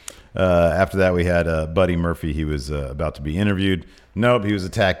 After that, we had Buddy Murphy. He was about to be interviewed. Nope, he was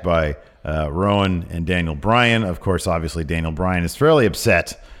attacked by Rowan and Daniel Bryan. Of course, obviously, Daniel Bryan is fairly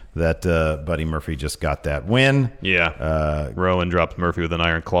upset that Buddy Murphy just got that win. Yeah. Rowan drops Murphy with an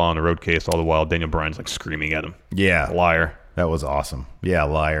iron claw on a road case. All the while, Daniel Bryan's like screaming at him. Yeah. Liar. That was awesome. Yeah,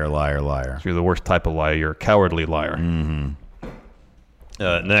 liar, liar, liar. You're the worst type of liar. You're a cowardly liar. Mm-hmm.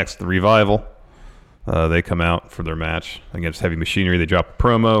 Next, the Revival. They come out for their match against Heavy Machinery. They drop a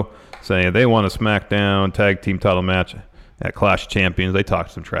promo saying they want a SmackDown tag team title match at Clash of Champions. They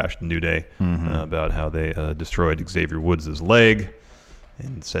talked some trash to New Day about how they destroyed Xavier Woods' leg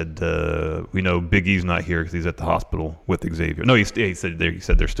and said, we know Big E's not here because he's at the hospital with Xavier. No, he said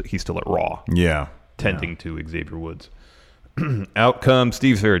he's still at Raw. Yeah. Tending to Xavier Woods. Out comes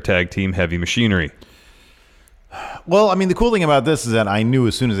Steve's favorite tag team, Heavy Machinery. Well, I mean, the cool thing about this is that I knew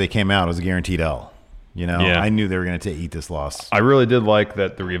as soon as they came out, it was a guaranteed L. You know, Yeah. I knew they were going to eat this loss. I really did like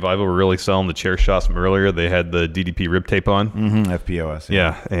that the Revival were really selling the chair shots from earlier. They had the DDP rib tape on. FPOS.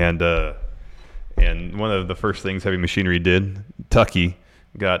 Yeah, and one of the first things Heavy Machinery did, Tucky,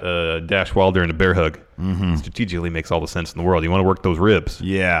 got Dash Wilder in a bear hug. Strategically makes all the sense in the world. You want to work those ribs.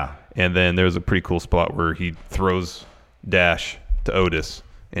 Yeah. And then there's a pretty cool spot where he throws Dash to Otis,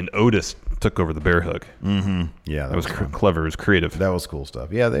 and Otis took over the bear hug. Yeah, that was clever. It was creative. That was cool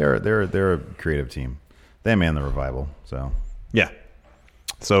stuff. Yeah, they're a creative team. They man the Revival. So yeah.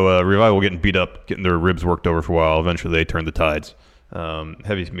 So Revival getting beat up, getting their ribs worked over for a while. Eventually they turn the tides.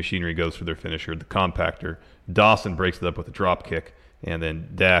 Heavy Machinery goes for their finisher, the Compactor. Dawson breaks it up with a drop kick, and then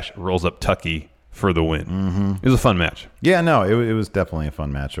Dash rolls up Tucky for the win. It was a fun match. Yeah, no, it was definitely a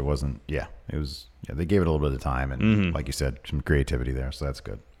fun match. It wasn't. Yeah, it was. Yeah, they gave it a little bit of time, and like you said, some creativity there. So that's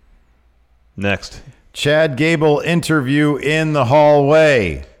good. Next, Chad Gable interview in the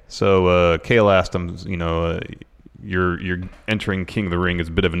hallway. So Kale asked him, you're entering King of the Ring as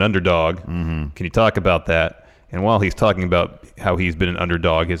a bit of an underdog. Can you talk about that? And while he's talking about how he's been an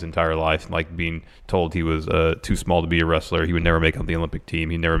underdog his entire life, like being told he was too small to be a wrestler, he would never make it on the Olympic team,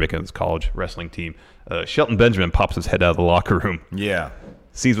 he'd never make it on his college wrestling team, Shelton Benjamin pops his head out of the locker room. Yeah.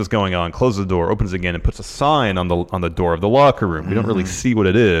 Sees what's going on, closes the door, opens it again, and puts a sign on the door of the locker room. We don't really see what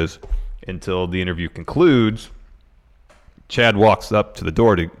it is until the interview concludes. Chad walks up to the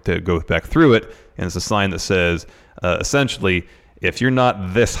door to go back through it, and it's a sign that says, essentially, if you're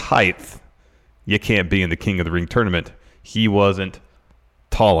not this height, you can't be in the King of the Ring tournament. He wasn't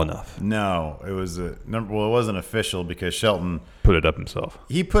tall enough. No, it was it wasn't official because Shelton put it up himself.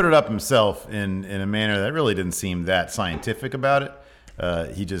 He put it up himself in a manner that really didn't seem that scientific about it.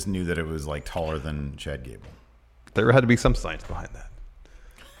 He just knew that it was like taller than Chad Gable. There had to be some science behind that.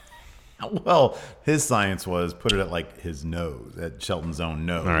 Well, his science was put it at like his nose, at Shelton's own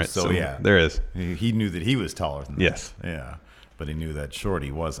nose. All right, so yeah, there is. He knew that he was taller than that. Yes. Yeah, but he knew that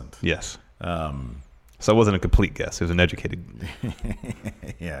Shorty wasn't. Yes. So it wasn't a complete guess. It was an educated.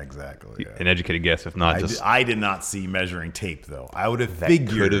 Yeah, exactly. Yeah. An educated guess, if not just. I did not see measuring tape though. I would have that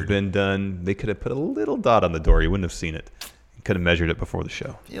figured. Could have been done. They could have put a little dot on the door. You wouldn't have seen it. You could have measured it before the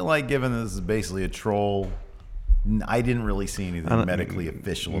show. I feel like, given this is basically a troll, I didn't really see anything medically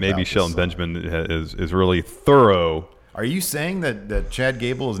official. Maybe Shelton Benjamin is really thorough. Are you saying that Chad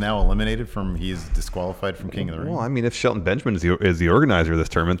Gable is now eliminated from? He is disqualified from King of the Ring? Well, I mean, if Shelton Benjamin is the organizer of this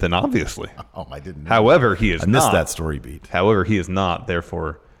tournament, then obviously. Oh, I didn't know. However, he is not. I missed that story beat. However, he is not.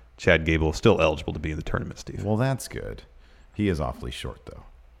 Therefore, Chad Gable is still eligible to be in the tournament, Steve. Well, that's good. He is awfully short, though.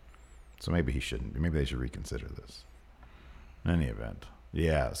 So maybe he shouldn't. Maybe they should reconsider this. In any event.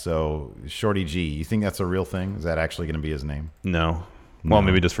 Yeah, so Shorty G, you think that's a real thing? Is that actually going to be his name? No. Well,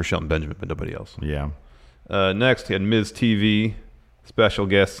 maybe just for Shelton Benjamin, but nobody else. Yeah. Next, he had Miz TV, special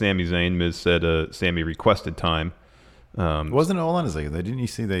guest Sami Zayn. Miz said Sami requested time. Wasn't it, hold on a second, didn't you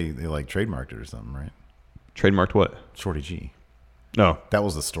see they like trademarked it or something, right? Trademarked what? Shorty G. No. That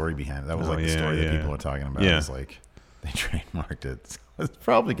was the story behind it. That was the story that people are talking about. Yeah. It's like they trademarked it. So it's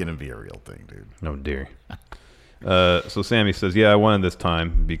probably going to be a real thing, dude. Oh, dear. So Sami says, yeah, I wanted this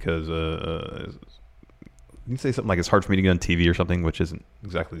time because you say something like it's hard for me to get on TV or something, which isn't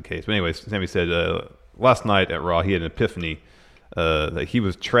exactly the case. But anyways, Sami said last night at Raw he had an epiphany that he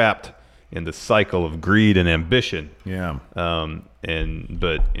was trapped in the cycle of greed and ambition. Yeah. And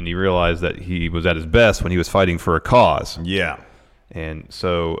he realized that he was at his best when he was fighting for a cause. Yeah. And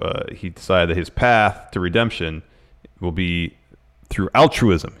so he decided that his path to redemption will be through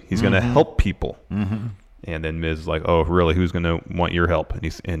altruism. He's going to help people. Mm-hmm. And then Miz is like, oh, really? Who's going to want your help?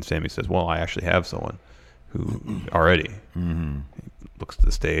 And Sami says, well, I actually have someone who already. Mm-hmm. He looks at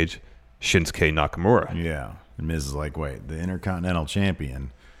the stage, Shinsuke Nakamura. Yeah. And Miz is like, wait, the Intercontinental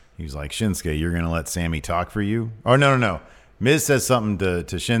Champion. He's like, Shinsuke, you're going to let Sami talk for you? Oh, no. Miz says something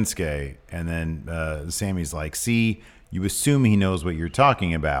to Shinsuke, and then Sammy's like, see, you assume he knows what you're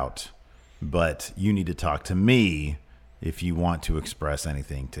talking about, but you need to talk to me if you want to express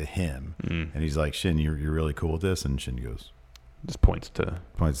anything to him. And he's like, Shin, you're really cool with this? And Shin goes, just points to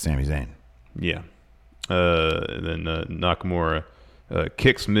Sami Zayn. Yeah. And then Nakamura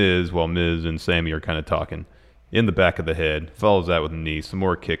kicks Miz while Miz and Sammy are kind of talking in the back of the head, follows that with a knee, some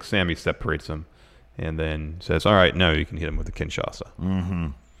more kicks. Sammy separates him and then says, all right, now you can hit him with a Kinshasa. Mm-hmm.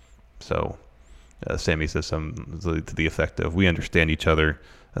 So Sammy says something to the effect of, we understand each other.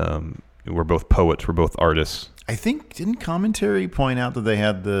 We're both poets. We're both artists. I think, didn't commentary point out that they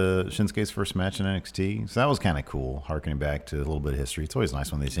had the Shinsuke's first match in NXT? So that was kind of cool, harkening back to a little bit of history. It's always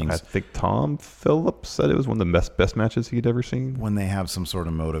nice when these things... I think Tom Phillips said it was one of the best matches he'd ever seen. When they have some sort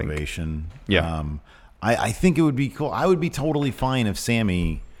of motivation. Yeah. I think it would be cool. I would be totally fine if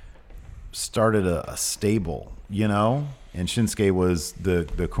Sammy started a stable, you know? And Shinsuke was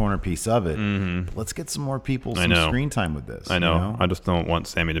the corner piece of it. Mm-hmm. But let's get some more people some screen time with this. I know. You know. I just don't want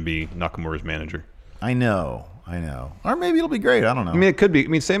Sammy to be Nakamura's manager. I know. Or maybe it'll be great. I don't know. I mean, it could be. I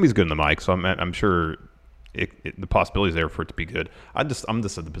mean, Sammy's good in the mic, so I'm sure the possibility is there for it to be good. I'm just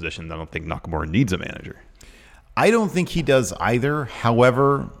at the position that I don't think Nakamura needs a manager. I don't think he does either.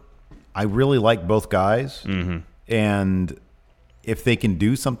 However, I really like both guys. Mm-hmm. And if they can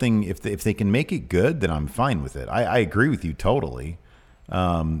do something, if they can make it good, then I'm fine with it. I agree with you totally.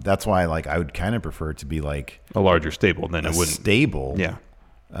 That's why I would kind of prefer it to be like a larger stable than it wouldn't. Stable. Yeah.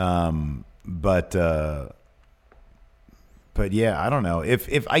 But yeah, I don't know.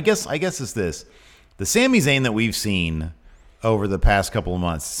 If I guess it's this. The Sami Zayn that we've seen over the past couple of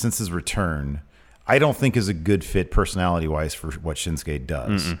months since his return, I don't think is a good fit personality-wise for what Shinsuke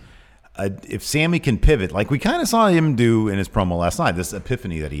does. If Sammy can pivot, like we kind of saw him do in his promo last night, this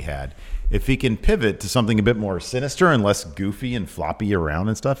epiphany that he had, if he can pivot to something a bit more sinister and less goofy and floppy around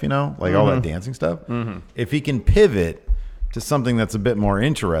and stuff, you know, like all that dancing stuff, if he can pivot to something that's a bit more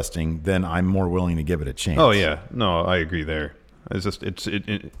interesting, then I'm more willing to give it a chance. Oh yeah, no, I agree there. It's just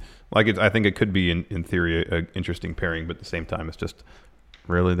I think it could be in theory an interesting pairing, but at the same time, it's just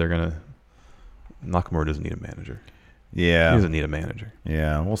really Nakamura doesn't need a manager. Yeah, he doesn't need a manager.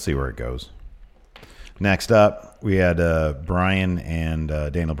 Yeah, we'll see where it goes. Next up, we had Bryan and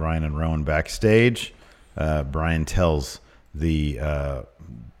Daniel Bryan and Rowan backstage. Bryan tells the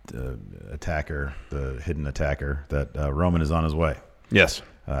attacker, the hidden attacker, that Roman is on his way. Yes.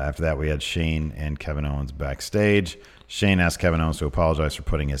 After that, we had Shane and Kevin Owens backstage. Shane asked Kevin Owens to apologize for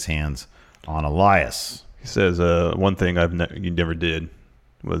putting his hands on Elias. He says, one thing you never did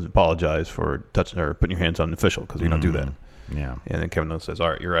was apologize for touching or putting your hands on an official, because you don't do that. Yeah. And then Kevin Owens says, all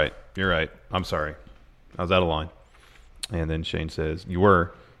right, you're right. I'm sorry. I was out of line. And then Shane says, you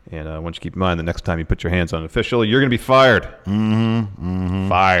were. And I want you to keep in mind, the next time you put your hands on an official, you're going to be fired.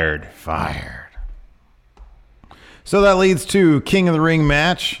 Fired. So that leads to King of the Ring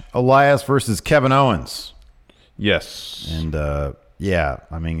match, Elias versus Kevin Owens. Yes. And, yeah,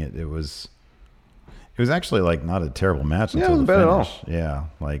 I mean, it was actually, not a terrible match until the bad finish. At all. Yeah,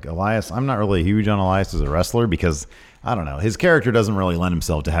 Elias, I'm not really huge on Elias as a wrestler because, I don't know, his character doesn't really lend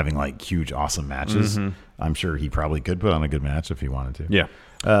himself to having, huge, awesome matches. I'm sure he probably could put on a good match if he wanted to. Yeah.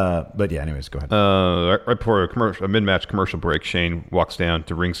 But yeah, anyways, go ahead. Right before a mid-match commercial break, Shane walks down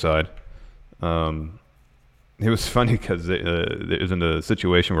to ringside. It was funny because it was in a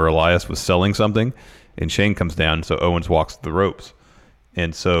situation where Elias was selling something, and Shane comes down, so Owens walks the ropes.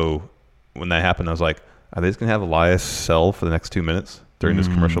 And so when that happened, I was like, are they just going to have Elias sell for the next 2 minutes during this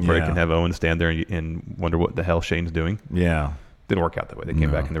commercial break and have Owens stand there and wonder what the hell Shane's doing? Yeah. Didn't work out that way. They came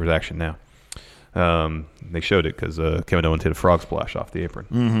back and there was action now. They showed it because Kevin Owens hit a frog splash off the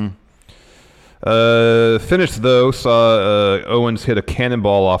apron. Finished, though, saw Owens hit a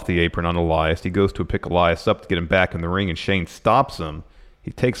cannonball off the apron on Elias. He goes to pick Elias up to get him back in the ring, and Shane stops him.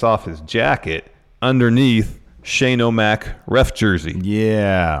 He takes off his jacket. Underneath, Shane O'Mac ref jersey.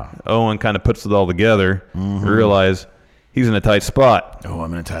 Yeah. Owen kind of puts it all together. Realize he's in a tight spot. Oh,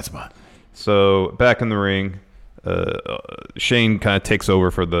 I'm in a tight spot. So back in the ring, Shane kind of takes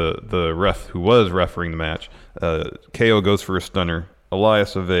over for the ref who was refereing the match. KO goes for a stunner.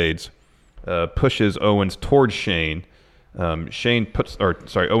 Elias evades, pushes Owens towards Shane. Owens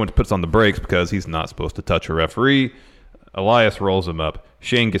puts on the brakes because he's not supposed to touch a referee. Elias rolls him up.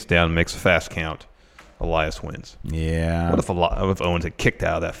 Shane gets down and makes a fast count. Elias wins. Yeah. What if Owens had kicked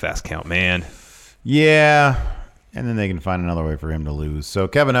out of that fast count, man? Yeah. And then they can find another way for him to lose. So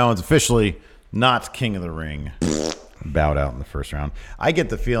Kevin Owens officially not King of the Ring. Bowed out in the first round. I get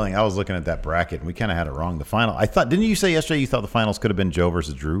the feeling, I was looking at that bracket and we kind of had it wrong. The final, didn't you say yesterday you thought the finals could have been Joe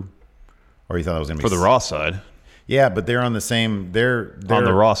versus Drew? Or you thought it was going to be for the Raw side? Yeah, but they're on the same. They're on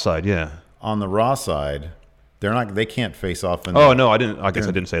the Raw side. Yeah. On the Raw side, they're not. They can't face off. No, I didn't. I guess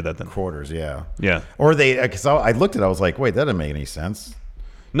I didn't say that then. Quarters, yeah. Yeah. Or they, because I looked at it, I was like, wait, that doesn't make any sense.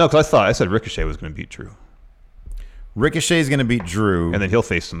 No, because I said Ricochet was going to beat Drew. Ricochet's going to beat Drew. And then he'll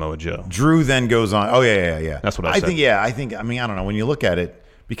face Samoa Joe. Drew then goes on. Oh, yeah. That's what I said. I think, I mean, I don't know. When you look at it,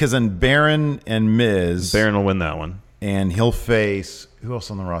 because then Baron and Miz. Baron will win that one. And he'll face, who else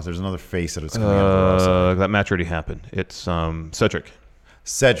on the roster? There's another face that is coming out of the roster. That match already happened. It's Cedric.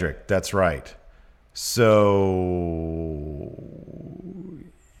 Cedric, that's right. So,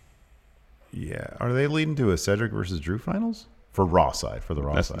 yeah. Are they leading to a Cedric versus Drew finals? For Raw side, for the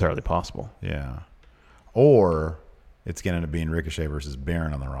Raw side. That's entirely possible. Yeah. Or it's going to end up being Ricochet versus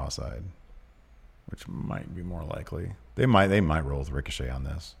Baron on the Raw side, which might be more likely. They might roll with Ricochet on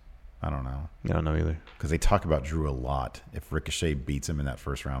this. I don't know. I don't know either. Because they talk about Drew a lot. If Ricochet beats him in that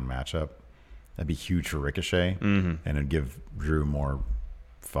first round matchup, that'd be huge for Ricochet. And it'd give Drew more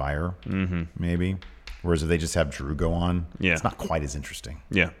fire, maybe. Whereas if they just have Drew go on, it's not quite as interesting.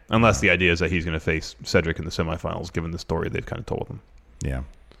 Yeah, unless the idea is that he's going to face Cedric in the semifinals, given the story they've kind of told him. Yeah.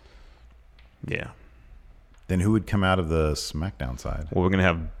 Yeah. Then who would come out of the SmackDown side? Well, we're going to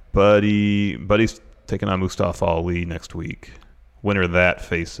have Buddy's taking on Mustafa Ali next week. Winner of that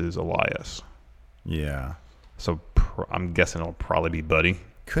faces Elias. Yeah. So I'm guessing it'll probably be Buddy.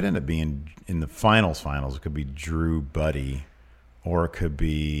 Could end up being in the finals. It could be Drew, Buddy, or it could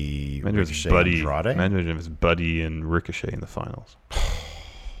be Ricochet, Andrade. Imagine if it's Buddy and Ricochet in the finals.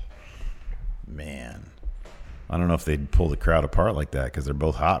 Man. I don't know if they'd pull the crowd apart like that because they're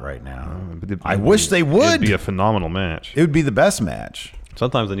both hot right now. I wish they would. It'd be a phenomenal match. It would be the best match.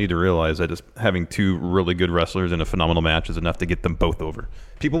 Sometimes I need to realize that just having two really good wrestlers in a phenomenal match is enough to get them both over.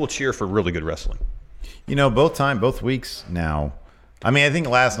 People will cheer for really good wrestling. You know, both weeks now. I mean, I think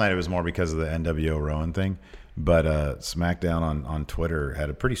last night it was more because of the NWO Rowan thing, but SmackDown on Twitter had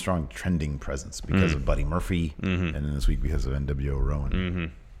a pretty strong trending presence because of Buddy Murphy, and then this week because of NWO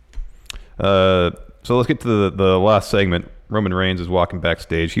Rowan. So let's get to the last segment. Roman Reigns is walking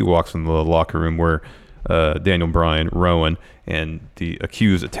backstage. He walks in the locker room where Daniel Bryan, Rowan, and the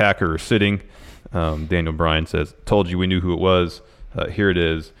accused attacker are sitting. Daniel Bryan says, "Told you we knew who it was. Here it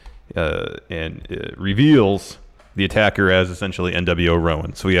is," and it reveals the attacker as essentially NWO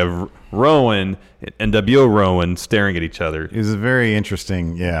Rowan. So we have Rowan and NWO Rowan staring at each other. It was a very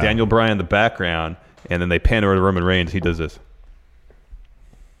interesting, Daniel Bryan in the background, and then they pan over to Roman Reigns. He does this.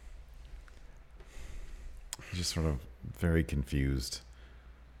 Just sort of very confused.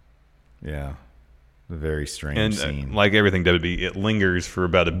 Yeah. A very strange scene. Like everything WWE, it lingers for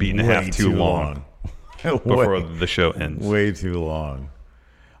about a beat and a half too long before the show ends. Way too long.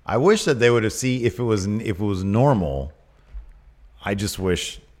 I wish that they would have seen if it was normal. I just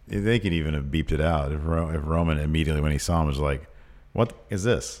wish they could even have beeped it out. If Roman immediately when he saw him was like, "What is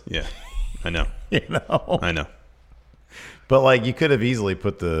this?" Yeah, I know. I know. But like you could have easily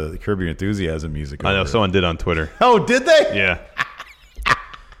put the Curb Your Enthusiasm music. I know someone did on Twitter. Oh, did they? Yeah.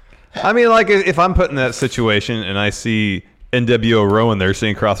 I mean, like if I'm put in that situation and I see NWO Rowan there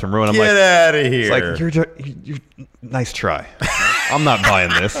sitting across from Rowan, I'm like, get out of here. It's like you're nice try. I'm not buying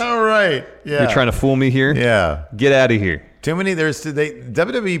this. All right. Yeah. You're trying to fool me here? Yeah. Get out of here. Too many.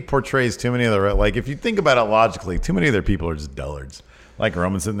 WWE portrays too many of their, like if you think about it logically, too many of their people are just dullards. Like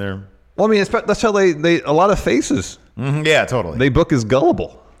Roman sitting there. Well, I mean, that's how they a lot of faces. Mm-hmm. Yeah, totally. They book as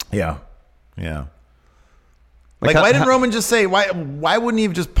gullible. Yeah. Yeah. Like why didn't Roman just say, why wouldn't he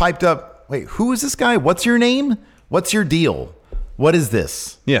have just piped up, wait, who is this guy? What's your name? What's your deal? What is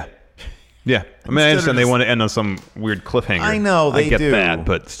this? Yeah. Yeah. I mean, I understand they want to end on some weird cliffhanger. I know, they get do. that,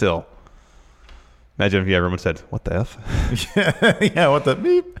 but still. Imagine if Roman said, "What the F?" Yeah, what the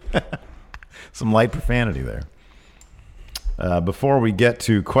beep? Some light profanity there. Before we get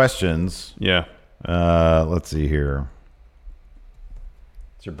to questions. Yeah. Let's see here.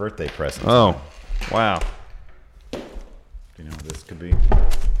 It's your birthday present. Oh, wow. Do you know what this could be?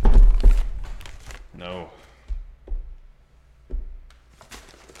 No.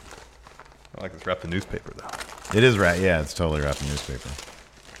 I like this wrapped in newspaper, though. It is wrapped. Yeah, it's totally wrapped in newspaper.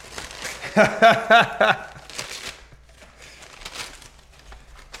 Did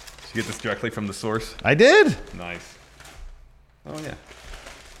you get this directly from the source? I did. Nice. Oh, yeah.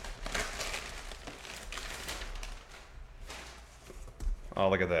 Oh,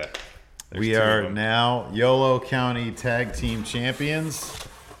 look at that. We are now Yolo County Tag Team Champions,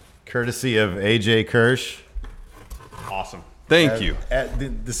 courtesy of AJ Kirsch. Awesome. Thank you.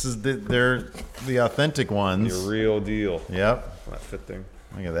 This is they're the authentic ones. The real deal. Yep. That fit thing.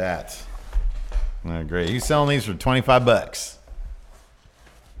 Look at that. Oh, great. He's selling these for $25.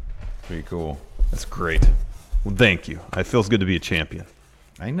 Pretty cool. That's great. Well, thank you. It feels good to be a champion.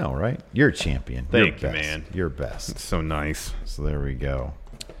 I know, right? You're a champion. Thank You're you, best. man. You're best. It's so nice. So there we go.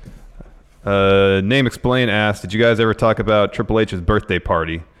 Name Explain asked, did you guys ever talk about Triple H's birthday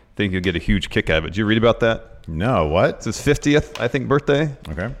party? Think you'll get a huge kick out of it. Did you read about that? No, what? It's his 50th, I think, birthday.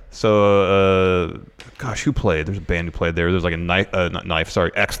 Okay. So, gosh, who played? There's a band who played there. There's like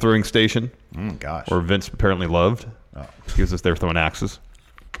a axe throwing station. Gosh. Or Vince apparently loved. Oh. He was just there throwing axes.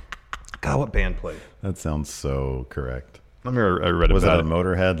 God, what band played? That sounds so correct. I remember I read Was it about a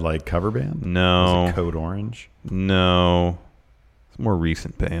Motorhead like cover band? No. Was it Code Orange? No. It's a more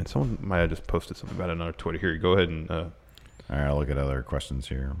recent band. Someone might have just posted something about it on our Twitter. Here, go ahead and... All right, I'll look at other questions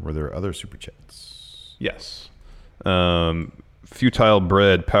here. Were there other super chats? Yes. Futile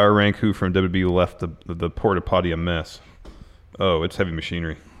Bread. Power Rank who from WB left the porta potty a mess. Oh, it's Heavy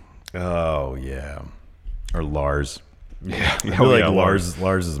Machinery. Oh, yeah. Or Lars. Yeah. I feel like Lars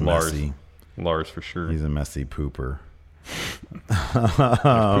is messy. Lars for sure. He's a messy pooper. There's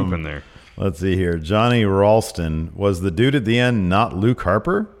poop in there. Let's see here. Johnny Ralston. Was the dude at the end not Luke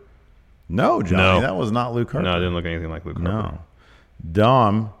Harper? No, Johnny. No. That was not Luke Harper. No, it didn't look anything like Luke Harper. No.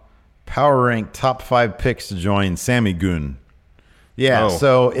 Dom. Power rank top 5 picks to join Sammy Gun. Yeah,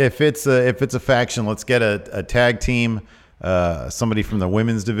 so if it's a faction, let's get a tag team, somebody from the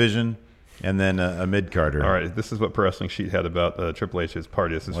women's division, and then a mid-carder. All right, this is what Pro Wrestling Sheet had about Triple H's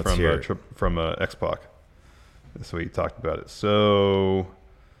party. This is Let's hear it. from X-Pac. That's what he talked about it. So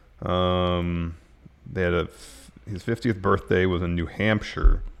they had his 50th birthday was in New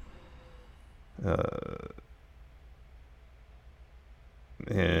Hampshire.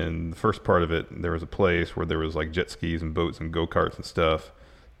 And the first part of it, there was a place where there was like jet skis and boats and go-karts and stuff.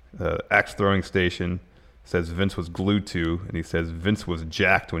 Axe throwing station says Vince was glued to, and he says Vince was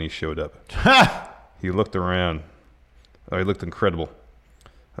jacked when he showed up. He looked around. Oh, he looked incredible.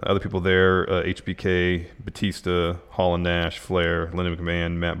 Other people there, HBK, Batista, Hall and Nash, Flair, Linda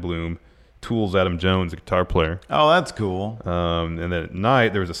McMahon, Matt Bloom, Tools, Adam Jones, a guitar player. Oh, that's cool. And then at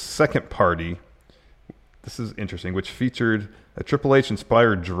night, there was a second party. This is interesting, which featured a Triple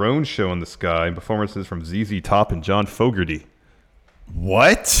H-inspired drone show in the sky and performances from ZZ Top and John Fogerty.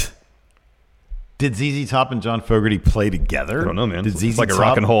 What? Did ZZ Top and John Fogerty play together? I don't know, man. Did ZZ it's like Top, a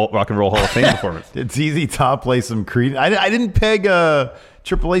rock and roll Hall of Fame performance. Did ZZ Top play some Creedence? I didn't peg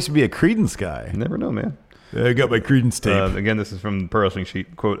Triple H to be a Creedence guy. You never know, man. I got my Creedence tape. Again, this is from the Pro Wrestling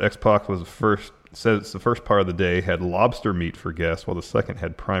Sheet. Quote, X-Pac was the first part of the day had lobster meat for guests, while the second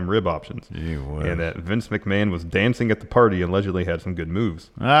had prime rib options. And that Vince McMahon was dancing at the party and allegedly had some good moves.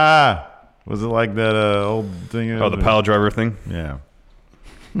 Was it like that old thing? Oh, the pile driver thing? Yeah.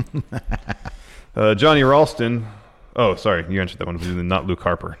 Johnny Ralston. Oh, sorry. You answered that one. Not Luke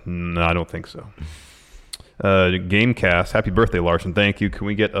Harper. No, I don't think so. Gamecast. Happy birthday, Larson. Thank you. Can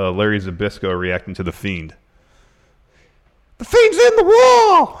we get Larry Zbyszko reacting to The Fiend? The Fiend's in the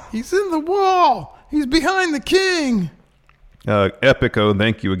wall. He's in the wall. He's behind the king. Epico,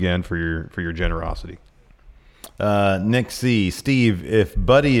 thank you again for your generosity. Nick C. Steve, if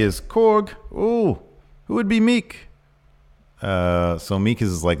Buddy is Korg, who would be Meek? So Meek is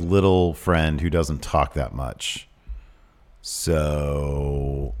his like little friend who doesn't talk that much.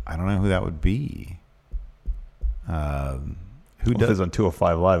 So I don't know who that would be. Who does on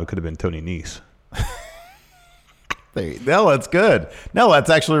 205 Live? It could have been Tony Nese. No, that's good. No, that's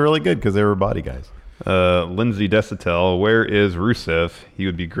actually really good because they were body guys. Lindsay Desitel, where is Rusev? He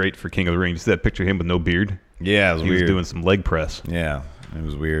would be great for King of the Ring. You see that picture of him with no beard? Yeah, it was he weird. was doing some leg press. Yeah, it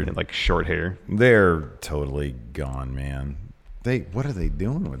was weird. And like short hair. They're totally gone, man. What are they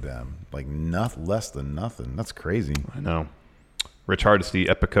doing with them? Like less than nothing. That's crazy. I know. Rich Hardesty,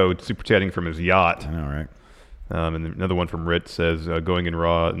 Epico, super chatting from his yacht. I know, right? And another one from Rit says, going in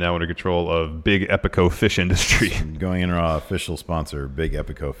Raw, now under control of Big Epico Fish Industry. Going in Raw, official sponsor, Big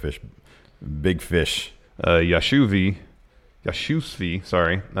Epico Fish. Big Fish. Yashusvi,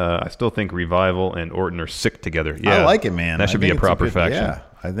 sorry. I still think Revival and Orton are sick together. Yeah, I like it, man. That should be a proper faction. Yeah,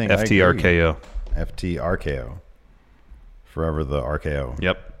 I think FTRKO. FTRKO. Forever the RKO.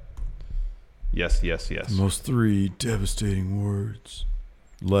 Yep. Yes. Most 3 devastating words.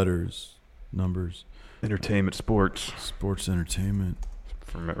 Letters. Numbers. Entertainment, sports. Sports entertainment.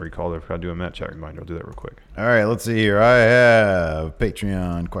 From memory call, I've got to do a Matt chat reminder. I'll do that real quick. All right, let's see here. I have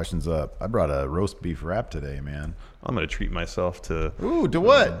Patreon questions up. I brought a roast beef wrap today, man. I'm going to treat myself to... Ooh, to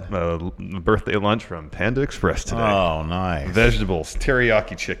what? Birthday lunch from Panda Express today. Oh, nice. Vegetables,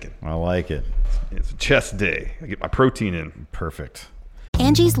 teriyaki chicken. I like it. It's a chest day. I get my protein in. Perfect.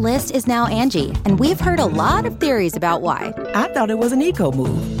 Angie's List is now Angie, and we've heard a lot of theories about why. I thought it was an eco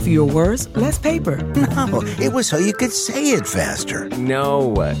move. Fewer words, less paper. No, it was so you could say it faster.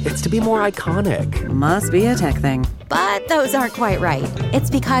 No, it's to be more iconic. Must be a tech thing. But those aren't quite right.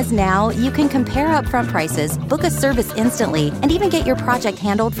 It's because now you can compare upfront prices, book a service instantly, and even get your project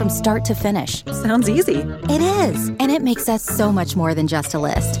handled from start to finish. Sounds easy. It is, and it makes us so much more than just a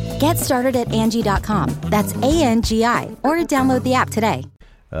list. Get started at Angie.com. That's ANGI, or download the app today.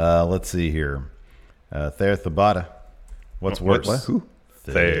 Let's see here. Thayer Thabata. What's worse? What? Who?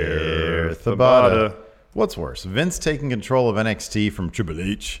 Thayer Thabata. What's worse? Vince taking control of NXT from Triple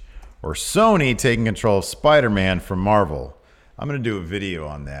H, or Sony taking control of Spider-Man from Marvel? I'm going to do a video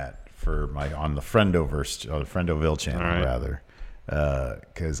on that on the Friendoville channel, right. rather,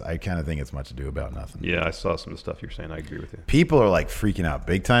 because I kind of think it's much ado about nothing. Yeah, I saw some of the stuff you're saying. I agree with you. People are like freaking out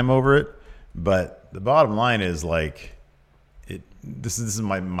big time over it, but the bottom line is like, this is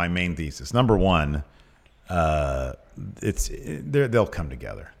my main thesis. Number one, they'll come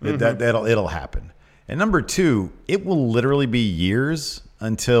together. It'll happen. And number two, it will literally be years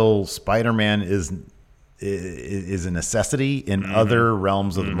until Spider-Man is a necessity in other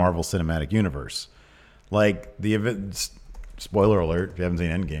realms of the Marvel Cinematic Universe. Like the event, spoiler alert, if you haven't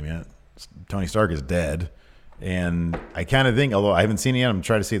seen Endgame yet, Tony Stark is dead. And I kind of think, although I haven't seen it yet, I'm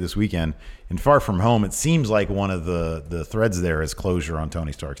trying to see it this weekend. In Far From Home, it seems like one of the threads there is closure on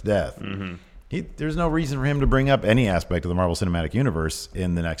Tony Stark's death. There's no reason for him to bring up any aspect of the Marvel Cinematic Universe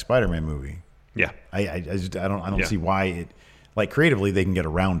in the next Spider-Man movie. Yeah, I don't see why it. Like creatively, they can get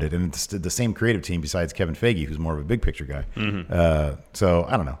around it, and it's the same creative team besides Kevin Feige, who's more of a big picture guy. So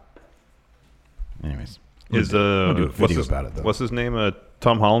I don't know. Anyways, we'll do a video about it though. What's his name?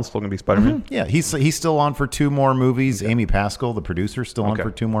 Tom Holland's still going to be Spider-Man? Yeah, he's still on for 2 more movies. Amy Pascal, the producer, still on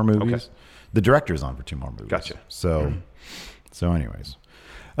for 2 more movies. Okay. The director's on for 2 more movies. Gotcha. So anyways,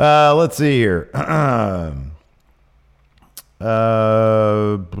 let's see here.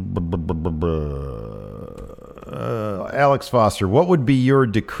 Alex Foster, what would be your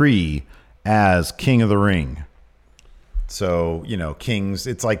decree as King of the Ring? So, kings,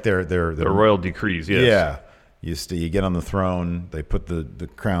 it's like they're royal decrees, yes. Yeah. You get on the throne, they put the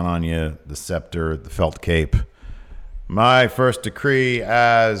crown on you, the scepter, the felt cape. My first decree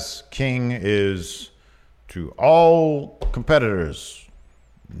as king is to all competitors,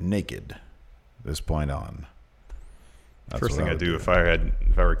 naked, this point on. That's First thing I'd do if I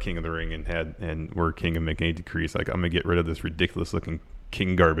were king of the ring and were king and making any decrees, like I'm gonna get rid of this ridiculous looking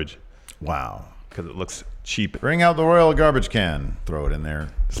king garbage. Wow. Because it looks cheap. Bring out the royal garbage can. Throw it in there.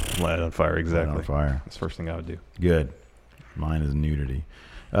 Light it on fire, exactly. Light it on fire. That's the first thing I would do. Good. Mine is nudity.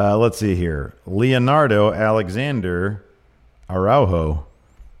 Let's see here. Leonardo Alexander Araujo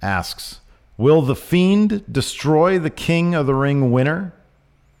asks, will The Fiend destroy the King of the Ring winner?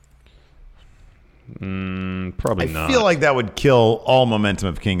 Probably not. I feel like that would kill all momentum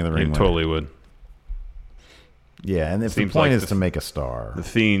of King of the Ring winner. Totally would. Yeah, and if the point is to make a star. The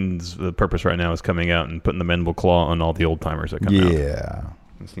Fiend's the purpose right now is coming out and putting the mandible claw on all the old timers that come out. Yeah.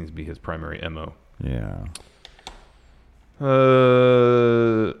 It seems to be his primary MO. Yeah.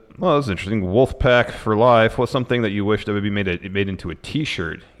 Well, that's interesting. Wolfpack for life. What's something that you wish that would be made into a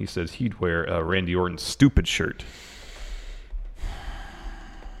T-shirt? He says he'd wear Randy Orton's stupid shirt.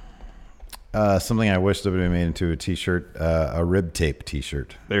 Something I wish that would be made into a T-shirt, a rib tape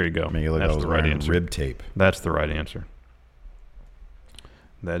T-shirt. There you go. Make it look That's like the right answer. Rib tape. That's the right answer.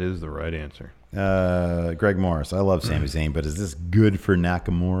 That is the right answer. Greg Morris. I love Sami Zayn, but is this good for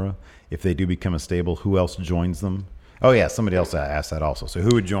Nakamura? If they do become a stable, who else joins them? Oh, yeah, somebody else asked that also. So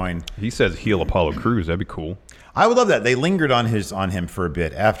who would join? He says heel Apollo Crews. That'd be cool. I would love that. They lingered on him for a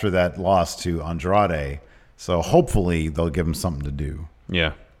bit after that loss to Andrade. So hopefully they'll give him something to do.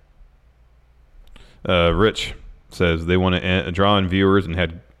 Yeah. Rich says they want to draw in viewers and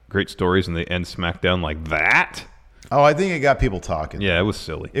had great stories, and they end SmackDown like that. Oh, I think it got people talking. Yeah, it was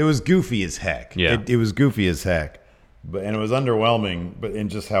silly. It was goofy as heck. Yeah, it was goofy as heck, and it was underwhelming, but in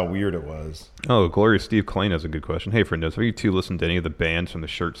just how weird it was. Oh, Glorious Steve Klein has a good question. Hey, friendos, have you two listened to any of the bands from the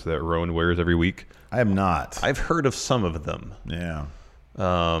shirts that Rowan wears every week? I have not. I've heard of some of them. Yeah.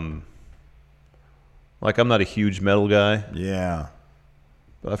 Like I'm not a huge metal guy. Yeah.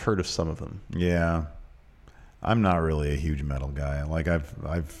 But I've heard of some of them. Yeah. I'm not really a huge metal guy. Like I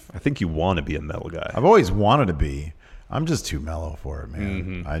think you want to be a metal guy. I've always wanted to be. I'm just too mellow for it, man.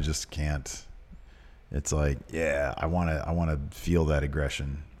 Mm-hmm. I just can't. It's like, yeah, I want to feel that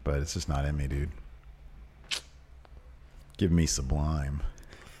aggression, but it's just not in me, dude. Give me Sublime.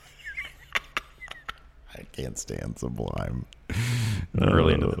 I can't stand Sublime. Not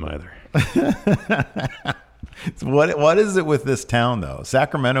really into them either. What is it with this town though?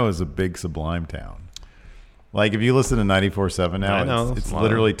 Sacramento is a big Sublime town. Like if you listen to 94.7 now, I know, it's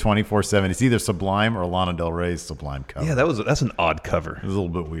literally 24/7. It's either Sublime or Lana Del Rey's Sublime cover. Yeah, that's an odd cover. It was a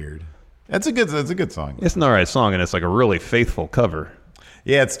little bit weird. It's a good song. It's an alright song, and it's like a really faithful cover.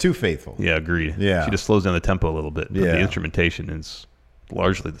 Yeah, it's too faithful. Yeah, agreed. Yeah. She just slows down the tempo a little bit. But Yeah. the instrumentation is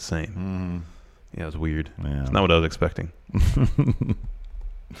largely the same. Mm-hmm. Yeah, it was weird. Yeah. It's not what I was expecting.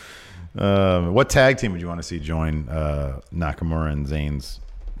 What tag team would you want to see join Nakamura and Zayn's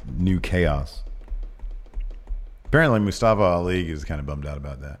new chaos? Apparently, Mustafa Ali is kind of bummed out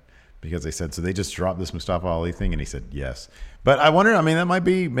about that because they said, so they just dropped this Mustafa Ali thing, and he said yes. But I wonder, I mean, that might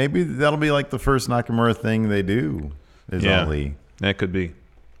be, maybe that'll be like the first Nakamura thing they do is Ali. That could be.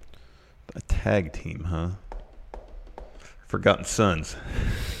 A tag team, huh? Forgotten Sons.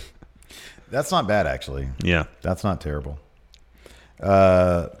 That's not bad, actually. Yeah. That's not terrible.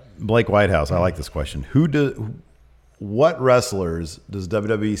 Blake Whitehouse, I like this question. What wrestlers does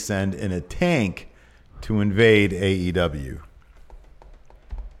WWE send in a tank to invade AEW?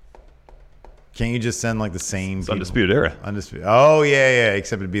 Can't you just send like the same people? Undisputed Era. Undisputed. Oh yeah.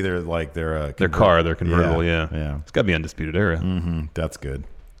 Except it'd be their convertible. Yeah. It's got to be Undisputed Era. Mm-hmm. That's good.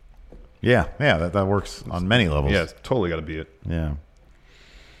 Yeah. That works on many levels. Yeah, it's totally got to be it. Yeah.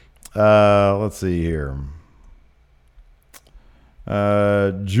 Let's see here.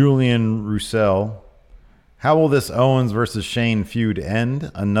 Julian Roussel. How will this Owens versus Shane feud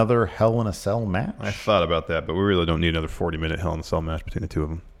end? Another Hell in a Cell match? I thought about that, but we really don't need another 40-minute Hell in a Cell match between the two of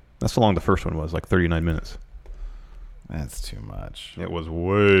them. That's how long the first one was, like 39 minutes. That's too much. It was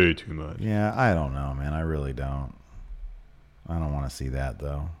way too much. Yeah, I don't know, man. I really don't. I don't want to see that,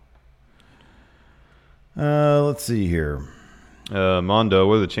 though. Let's see here. Mondo,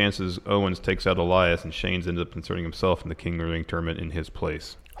 what are the chances Owens takes out Elias and Shane's ends up inserting himself in the King of the Ring tournament in his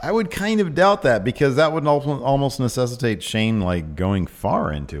place? I would kind of doubt that because that would almost necessitate Shane like going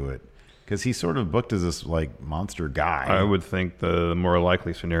far into it because he's sort of booked as this like monster guy. I would think the more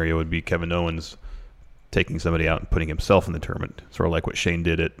likely scenario would be Kevin Owens taking somebody out and putting himself in the tournament, sort of like what Shane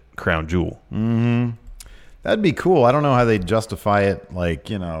did at Crown Jewel. Mm-hmm. That'd be cool. I don't know how they justify it. Like,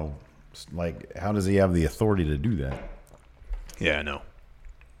 you know, like how does he have the authority to do that? Yeah, I know.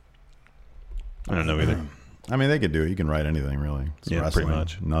 I don't know either. I mean, they could do it. You can write anything, really. It's wrestling. Pretty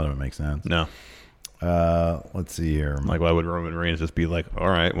much. None of it makes sense. No. Let's see here. Like, why would Roman Reigns just be like, all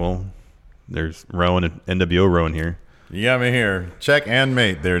right, well, there's Rowan and NWO Rowan here. You got me here. Check and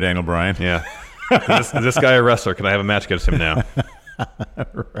mate there, Daniel Bryan. Yeah. Is this guy a wrestler? Can I have a match against him now?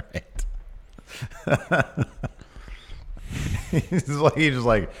 Right. he's just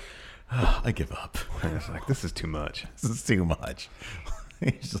like, oh, I give up. It's like, this is too much. This is too much.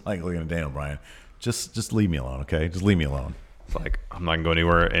 He's just like looking at Daniel Bryan. Just leave me alone, okay? Just leave me alone. It's like, I'm not going to go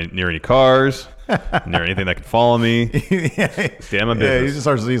anywhere near any cars, near anything that can follow me. Stay on my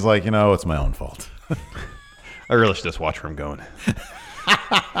business. He's like, you know, it's my own fault. I really should just watch where I'm going.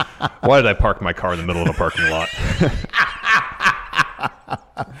 Why did I park my car in the middle of a parking lot?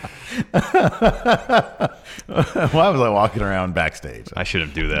 Why was I walking around backstage? I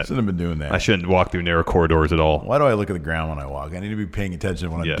shouldn't do that. I shouldn't have been doing that. I shouldn't walk through narrow corridors at all. Why do I look at the ground when I walk? I need to be paying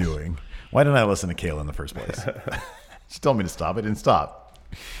attention to what I'm doing. Why didn't I listen to Kayla in the first place? She told me to stop. I didn't stop.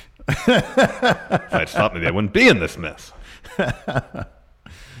 If I'd stopped, maybe I wouldn't be in this mess.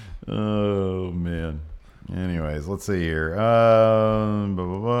 Oh, man. Anyways, let's see here. Yeah,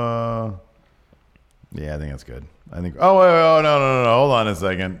 I think that's good. I think. Oh, no. Hold on a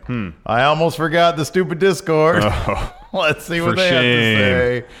second. I almost forgot the stupid Discord. Oh, let's see what they have to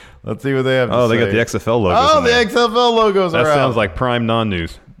say. Let's see what they have to say. Oh, they got the XFL logos. Oh, the XFL logos are out. That sounds like prime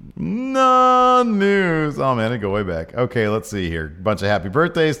non-news. Non-news. Oh, man, I go way back. Okay, let's see here. Bunch of happy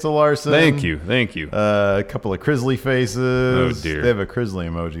birthdays to Larson. Thank you. A couple of Crisley faces. Oh, dear. They have a Crisley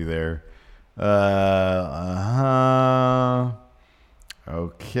emoji there.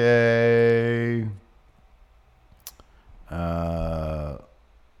 Okay.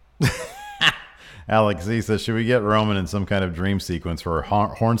 Alex Z says, should we get Roman in some kind of dream sequence where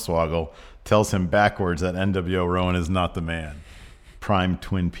Hornswoggle tells him backwards that NWO Rowan is not the man? Prime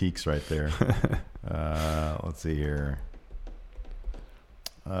Twin Peaks right there. Let's see here.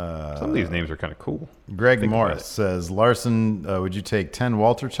 Some of these names are kind of cool. Greg Morris says, Larson, would you take 10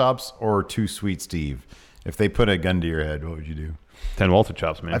 Walter Chops or 2 Sweet Steve? If they put a gun to your head, what would you do? 10 Walter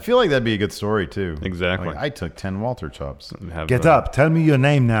Chops, man. I feel like that'd be a good story, too. Exactly. Like, I took 10 Walter Chops. Get up. Tell me your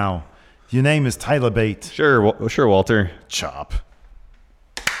name now. Your name is Tyler Bate. Sure, Walter. Chop.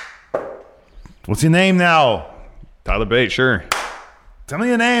 What's your name now? Tyler Bate, sure. Tell me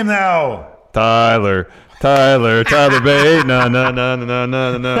your name now. Tyler Bate. No.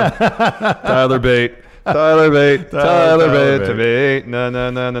 Tyler Bate. Tyler Bate. Tyler Bate to me.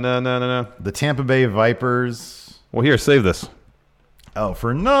 No. The Tampa Bay Vipers. Well, here, save this. Oh,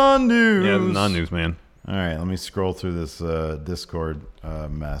 for non-news. Yeah, non-news, man. All right, let me scroll through this Discord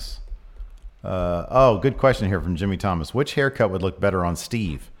mess. Good question here from Jimmy Thomas. Which haircut would look better on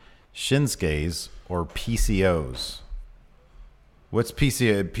Steve? Shinsuke's or PCO's? What's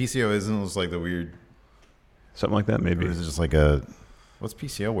PCO? PCO isn't it like the weird... Something like that, maybe. Or is it just like a... What's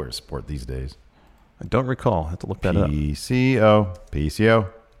PCO wear sport these days? I don't recall. I have to look that up. PCO.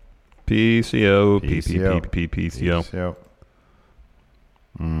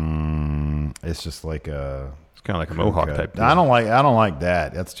 It's just like a... It's kind of like a mohawk type thing. I don't like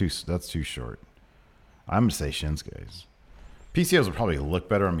that. That's too short. I'm gonna say Shinsuke's. PCOs would probably look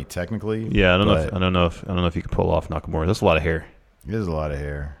better on me technically. Yeah, I don't know if you can pull off Nakamura. That's a lot of hair. It is a lot of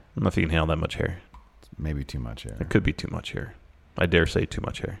hair. I don't know if you can handle that much hair. Maybe too much hair. It could be too much hair. I dare say too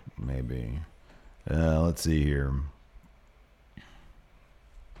much hair. Maybe. Let's see here.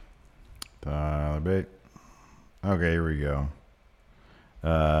 Tyler Bate. Okay, here we go.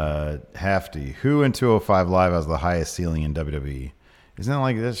 Hafty. Who in 205 Live has the highest ceiling in WWE? Isn't that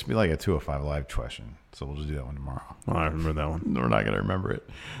like that should be like a 205 Live question? So we'll just do that one tomorrow. Oh, I remember that one. We're not gonna remember it.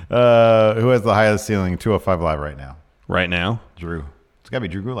 Who has the highest ceiling in 205 Live right now? Right now? Drew. It's gotta be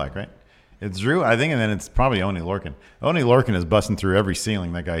Drew Gulak, right? It's Drew, I think, and then it's probably Oney Lorcan. Oney Lorcan is busting through every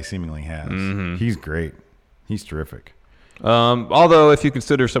ceiling that guy seemingly has. Mm-hmm. He's great. He's terrific. Although, if you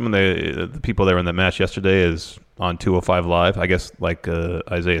consider some of the people that were in the match yesterday as on 205 Live, I guess like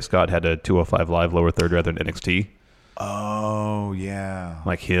Isaiah Scott had a 205 Live lower third rather than NXT. Oh, yeah.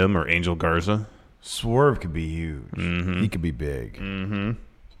 Like him or Angel Garza. Swerve could be huge. Mm-hmm. He could be big. Mm-hmm.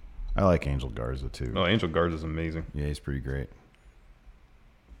 I like Angel Garza, too. Oh, Angel Garza's amazing. Yeah, he's pretty great.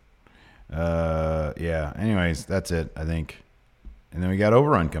 Yeah. Anyways, that's it, I think. And then we got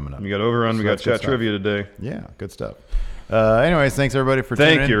Overrun coming up. We got Overrun. We got Chat Trivia today. Yeah, good stuff. Anyways, thanks everybody for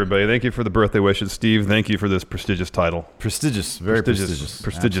tuning in. Thank you, everybody. Thank you for the birthday wishes, Steve. Thank you for this prestigious title. Prestigious. Very prestigious.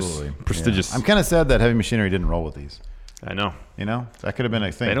 Prestigious. Prestigious. Yeah. I'm kind of sad that Heavy Machinery didn't roll with these. I know. You know? That could have been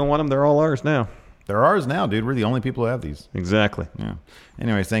a thing. They don't want them. They're all ours now. They're ours now, dude. We're the only people who have these. Exactly. Yeah.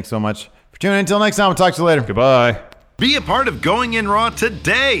 Anyways, thanks so much for tuning in. Until next time, we'll talk to you later. Goodbye. Be a part of Going In Raw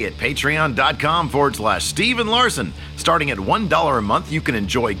today at patreon.com/Steven Larson. Starting at $1 a month, you can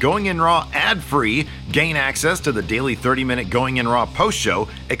enjoy Going In Raw ad-free, gain access to the daily 30-minute Going In Raw post show,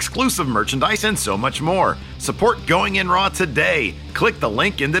 exclusive merchandise, and so much more. Support Going In Raw today. Click the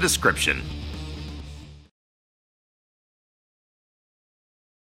link in the description.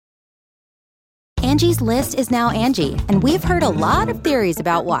 Angie's List is now Angie, and we've heard a lot of theories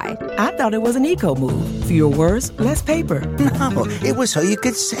about why. I thought it was an eco move. Fewer words, less paper. No, it was so you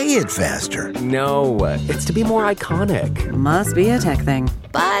could say it faster. No, it's to be more iconic. Must be a tech thing.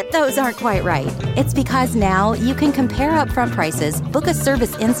 But those aren't quite right. It's because now you can compare upfront prices, book a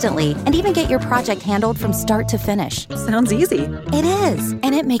service instantly, and even get your project handled from start to finish. Sounds easy. It is,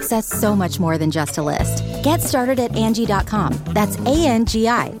 and it makes us so much more than just a list. Get started at Angie.com. That's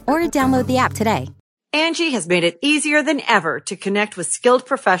ANGI, or download the app today. Angie has made it easier than ever to connect with skilled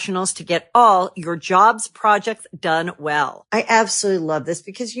professionals to get all your jobs projects done well. I absolutely love this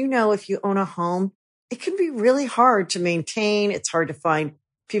because, you know, if you own a home, it can be really hard to maintain. It's hard to find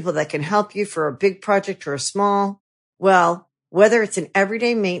people that can help you for a big project or a small. Well, whether it's in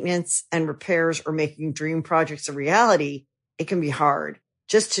everyday maintenance and repairs or making dream projects a reality, it can be hard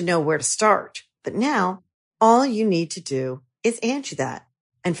just to know where to start. But now all you need to do is Angie that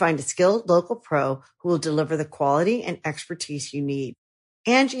and find a skilled local pro who will deliver the quality and expertise you need.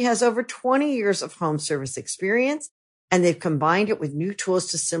 Angie has over 20 years of home service experience, and they've combined it with new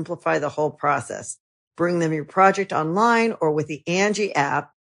tools to simplify the whole process. Bring them your project online or with the Angie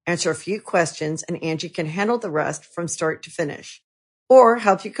app, answer a few questions, and Angie can handle the rest from start to finish. Or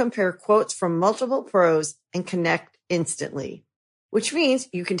help you compare quotes from multiple pros and connect instantly, which means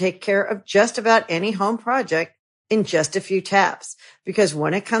you can take care of just about any home project in just a few taps. Because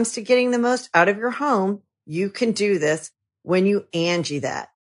when it comes to getting the most out of your home, you can do this when you Angie that.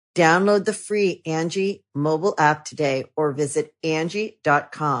 Download the free Angie mobile app today or visit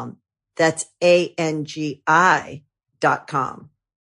Angie.com. That's ANGI.com.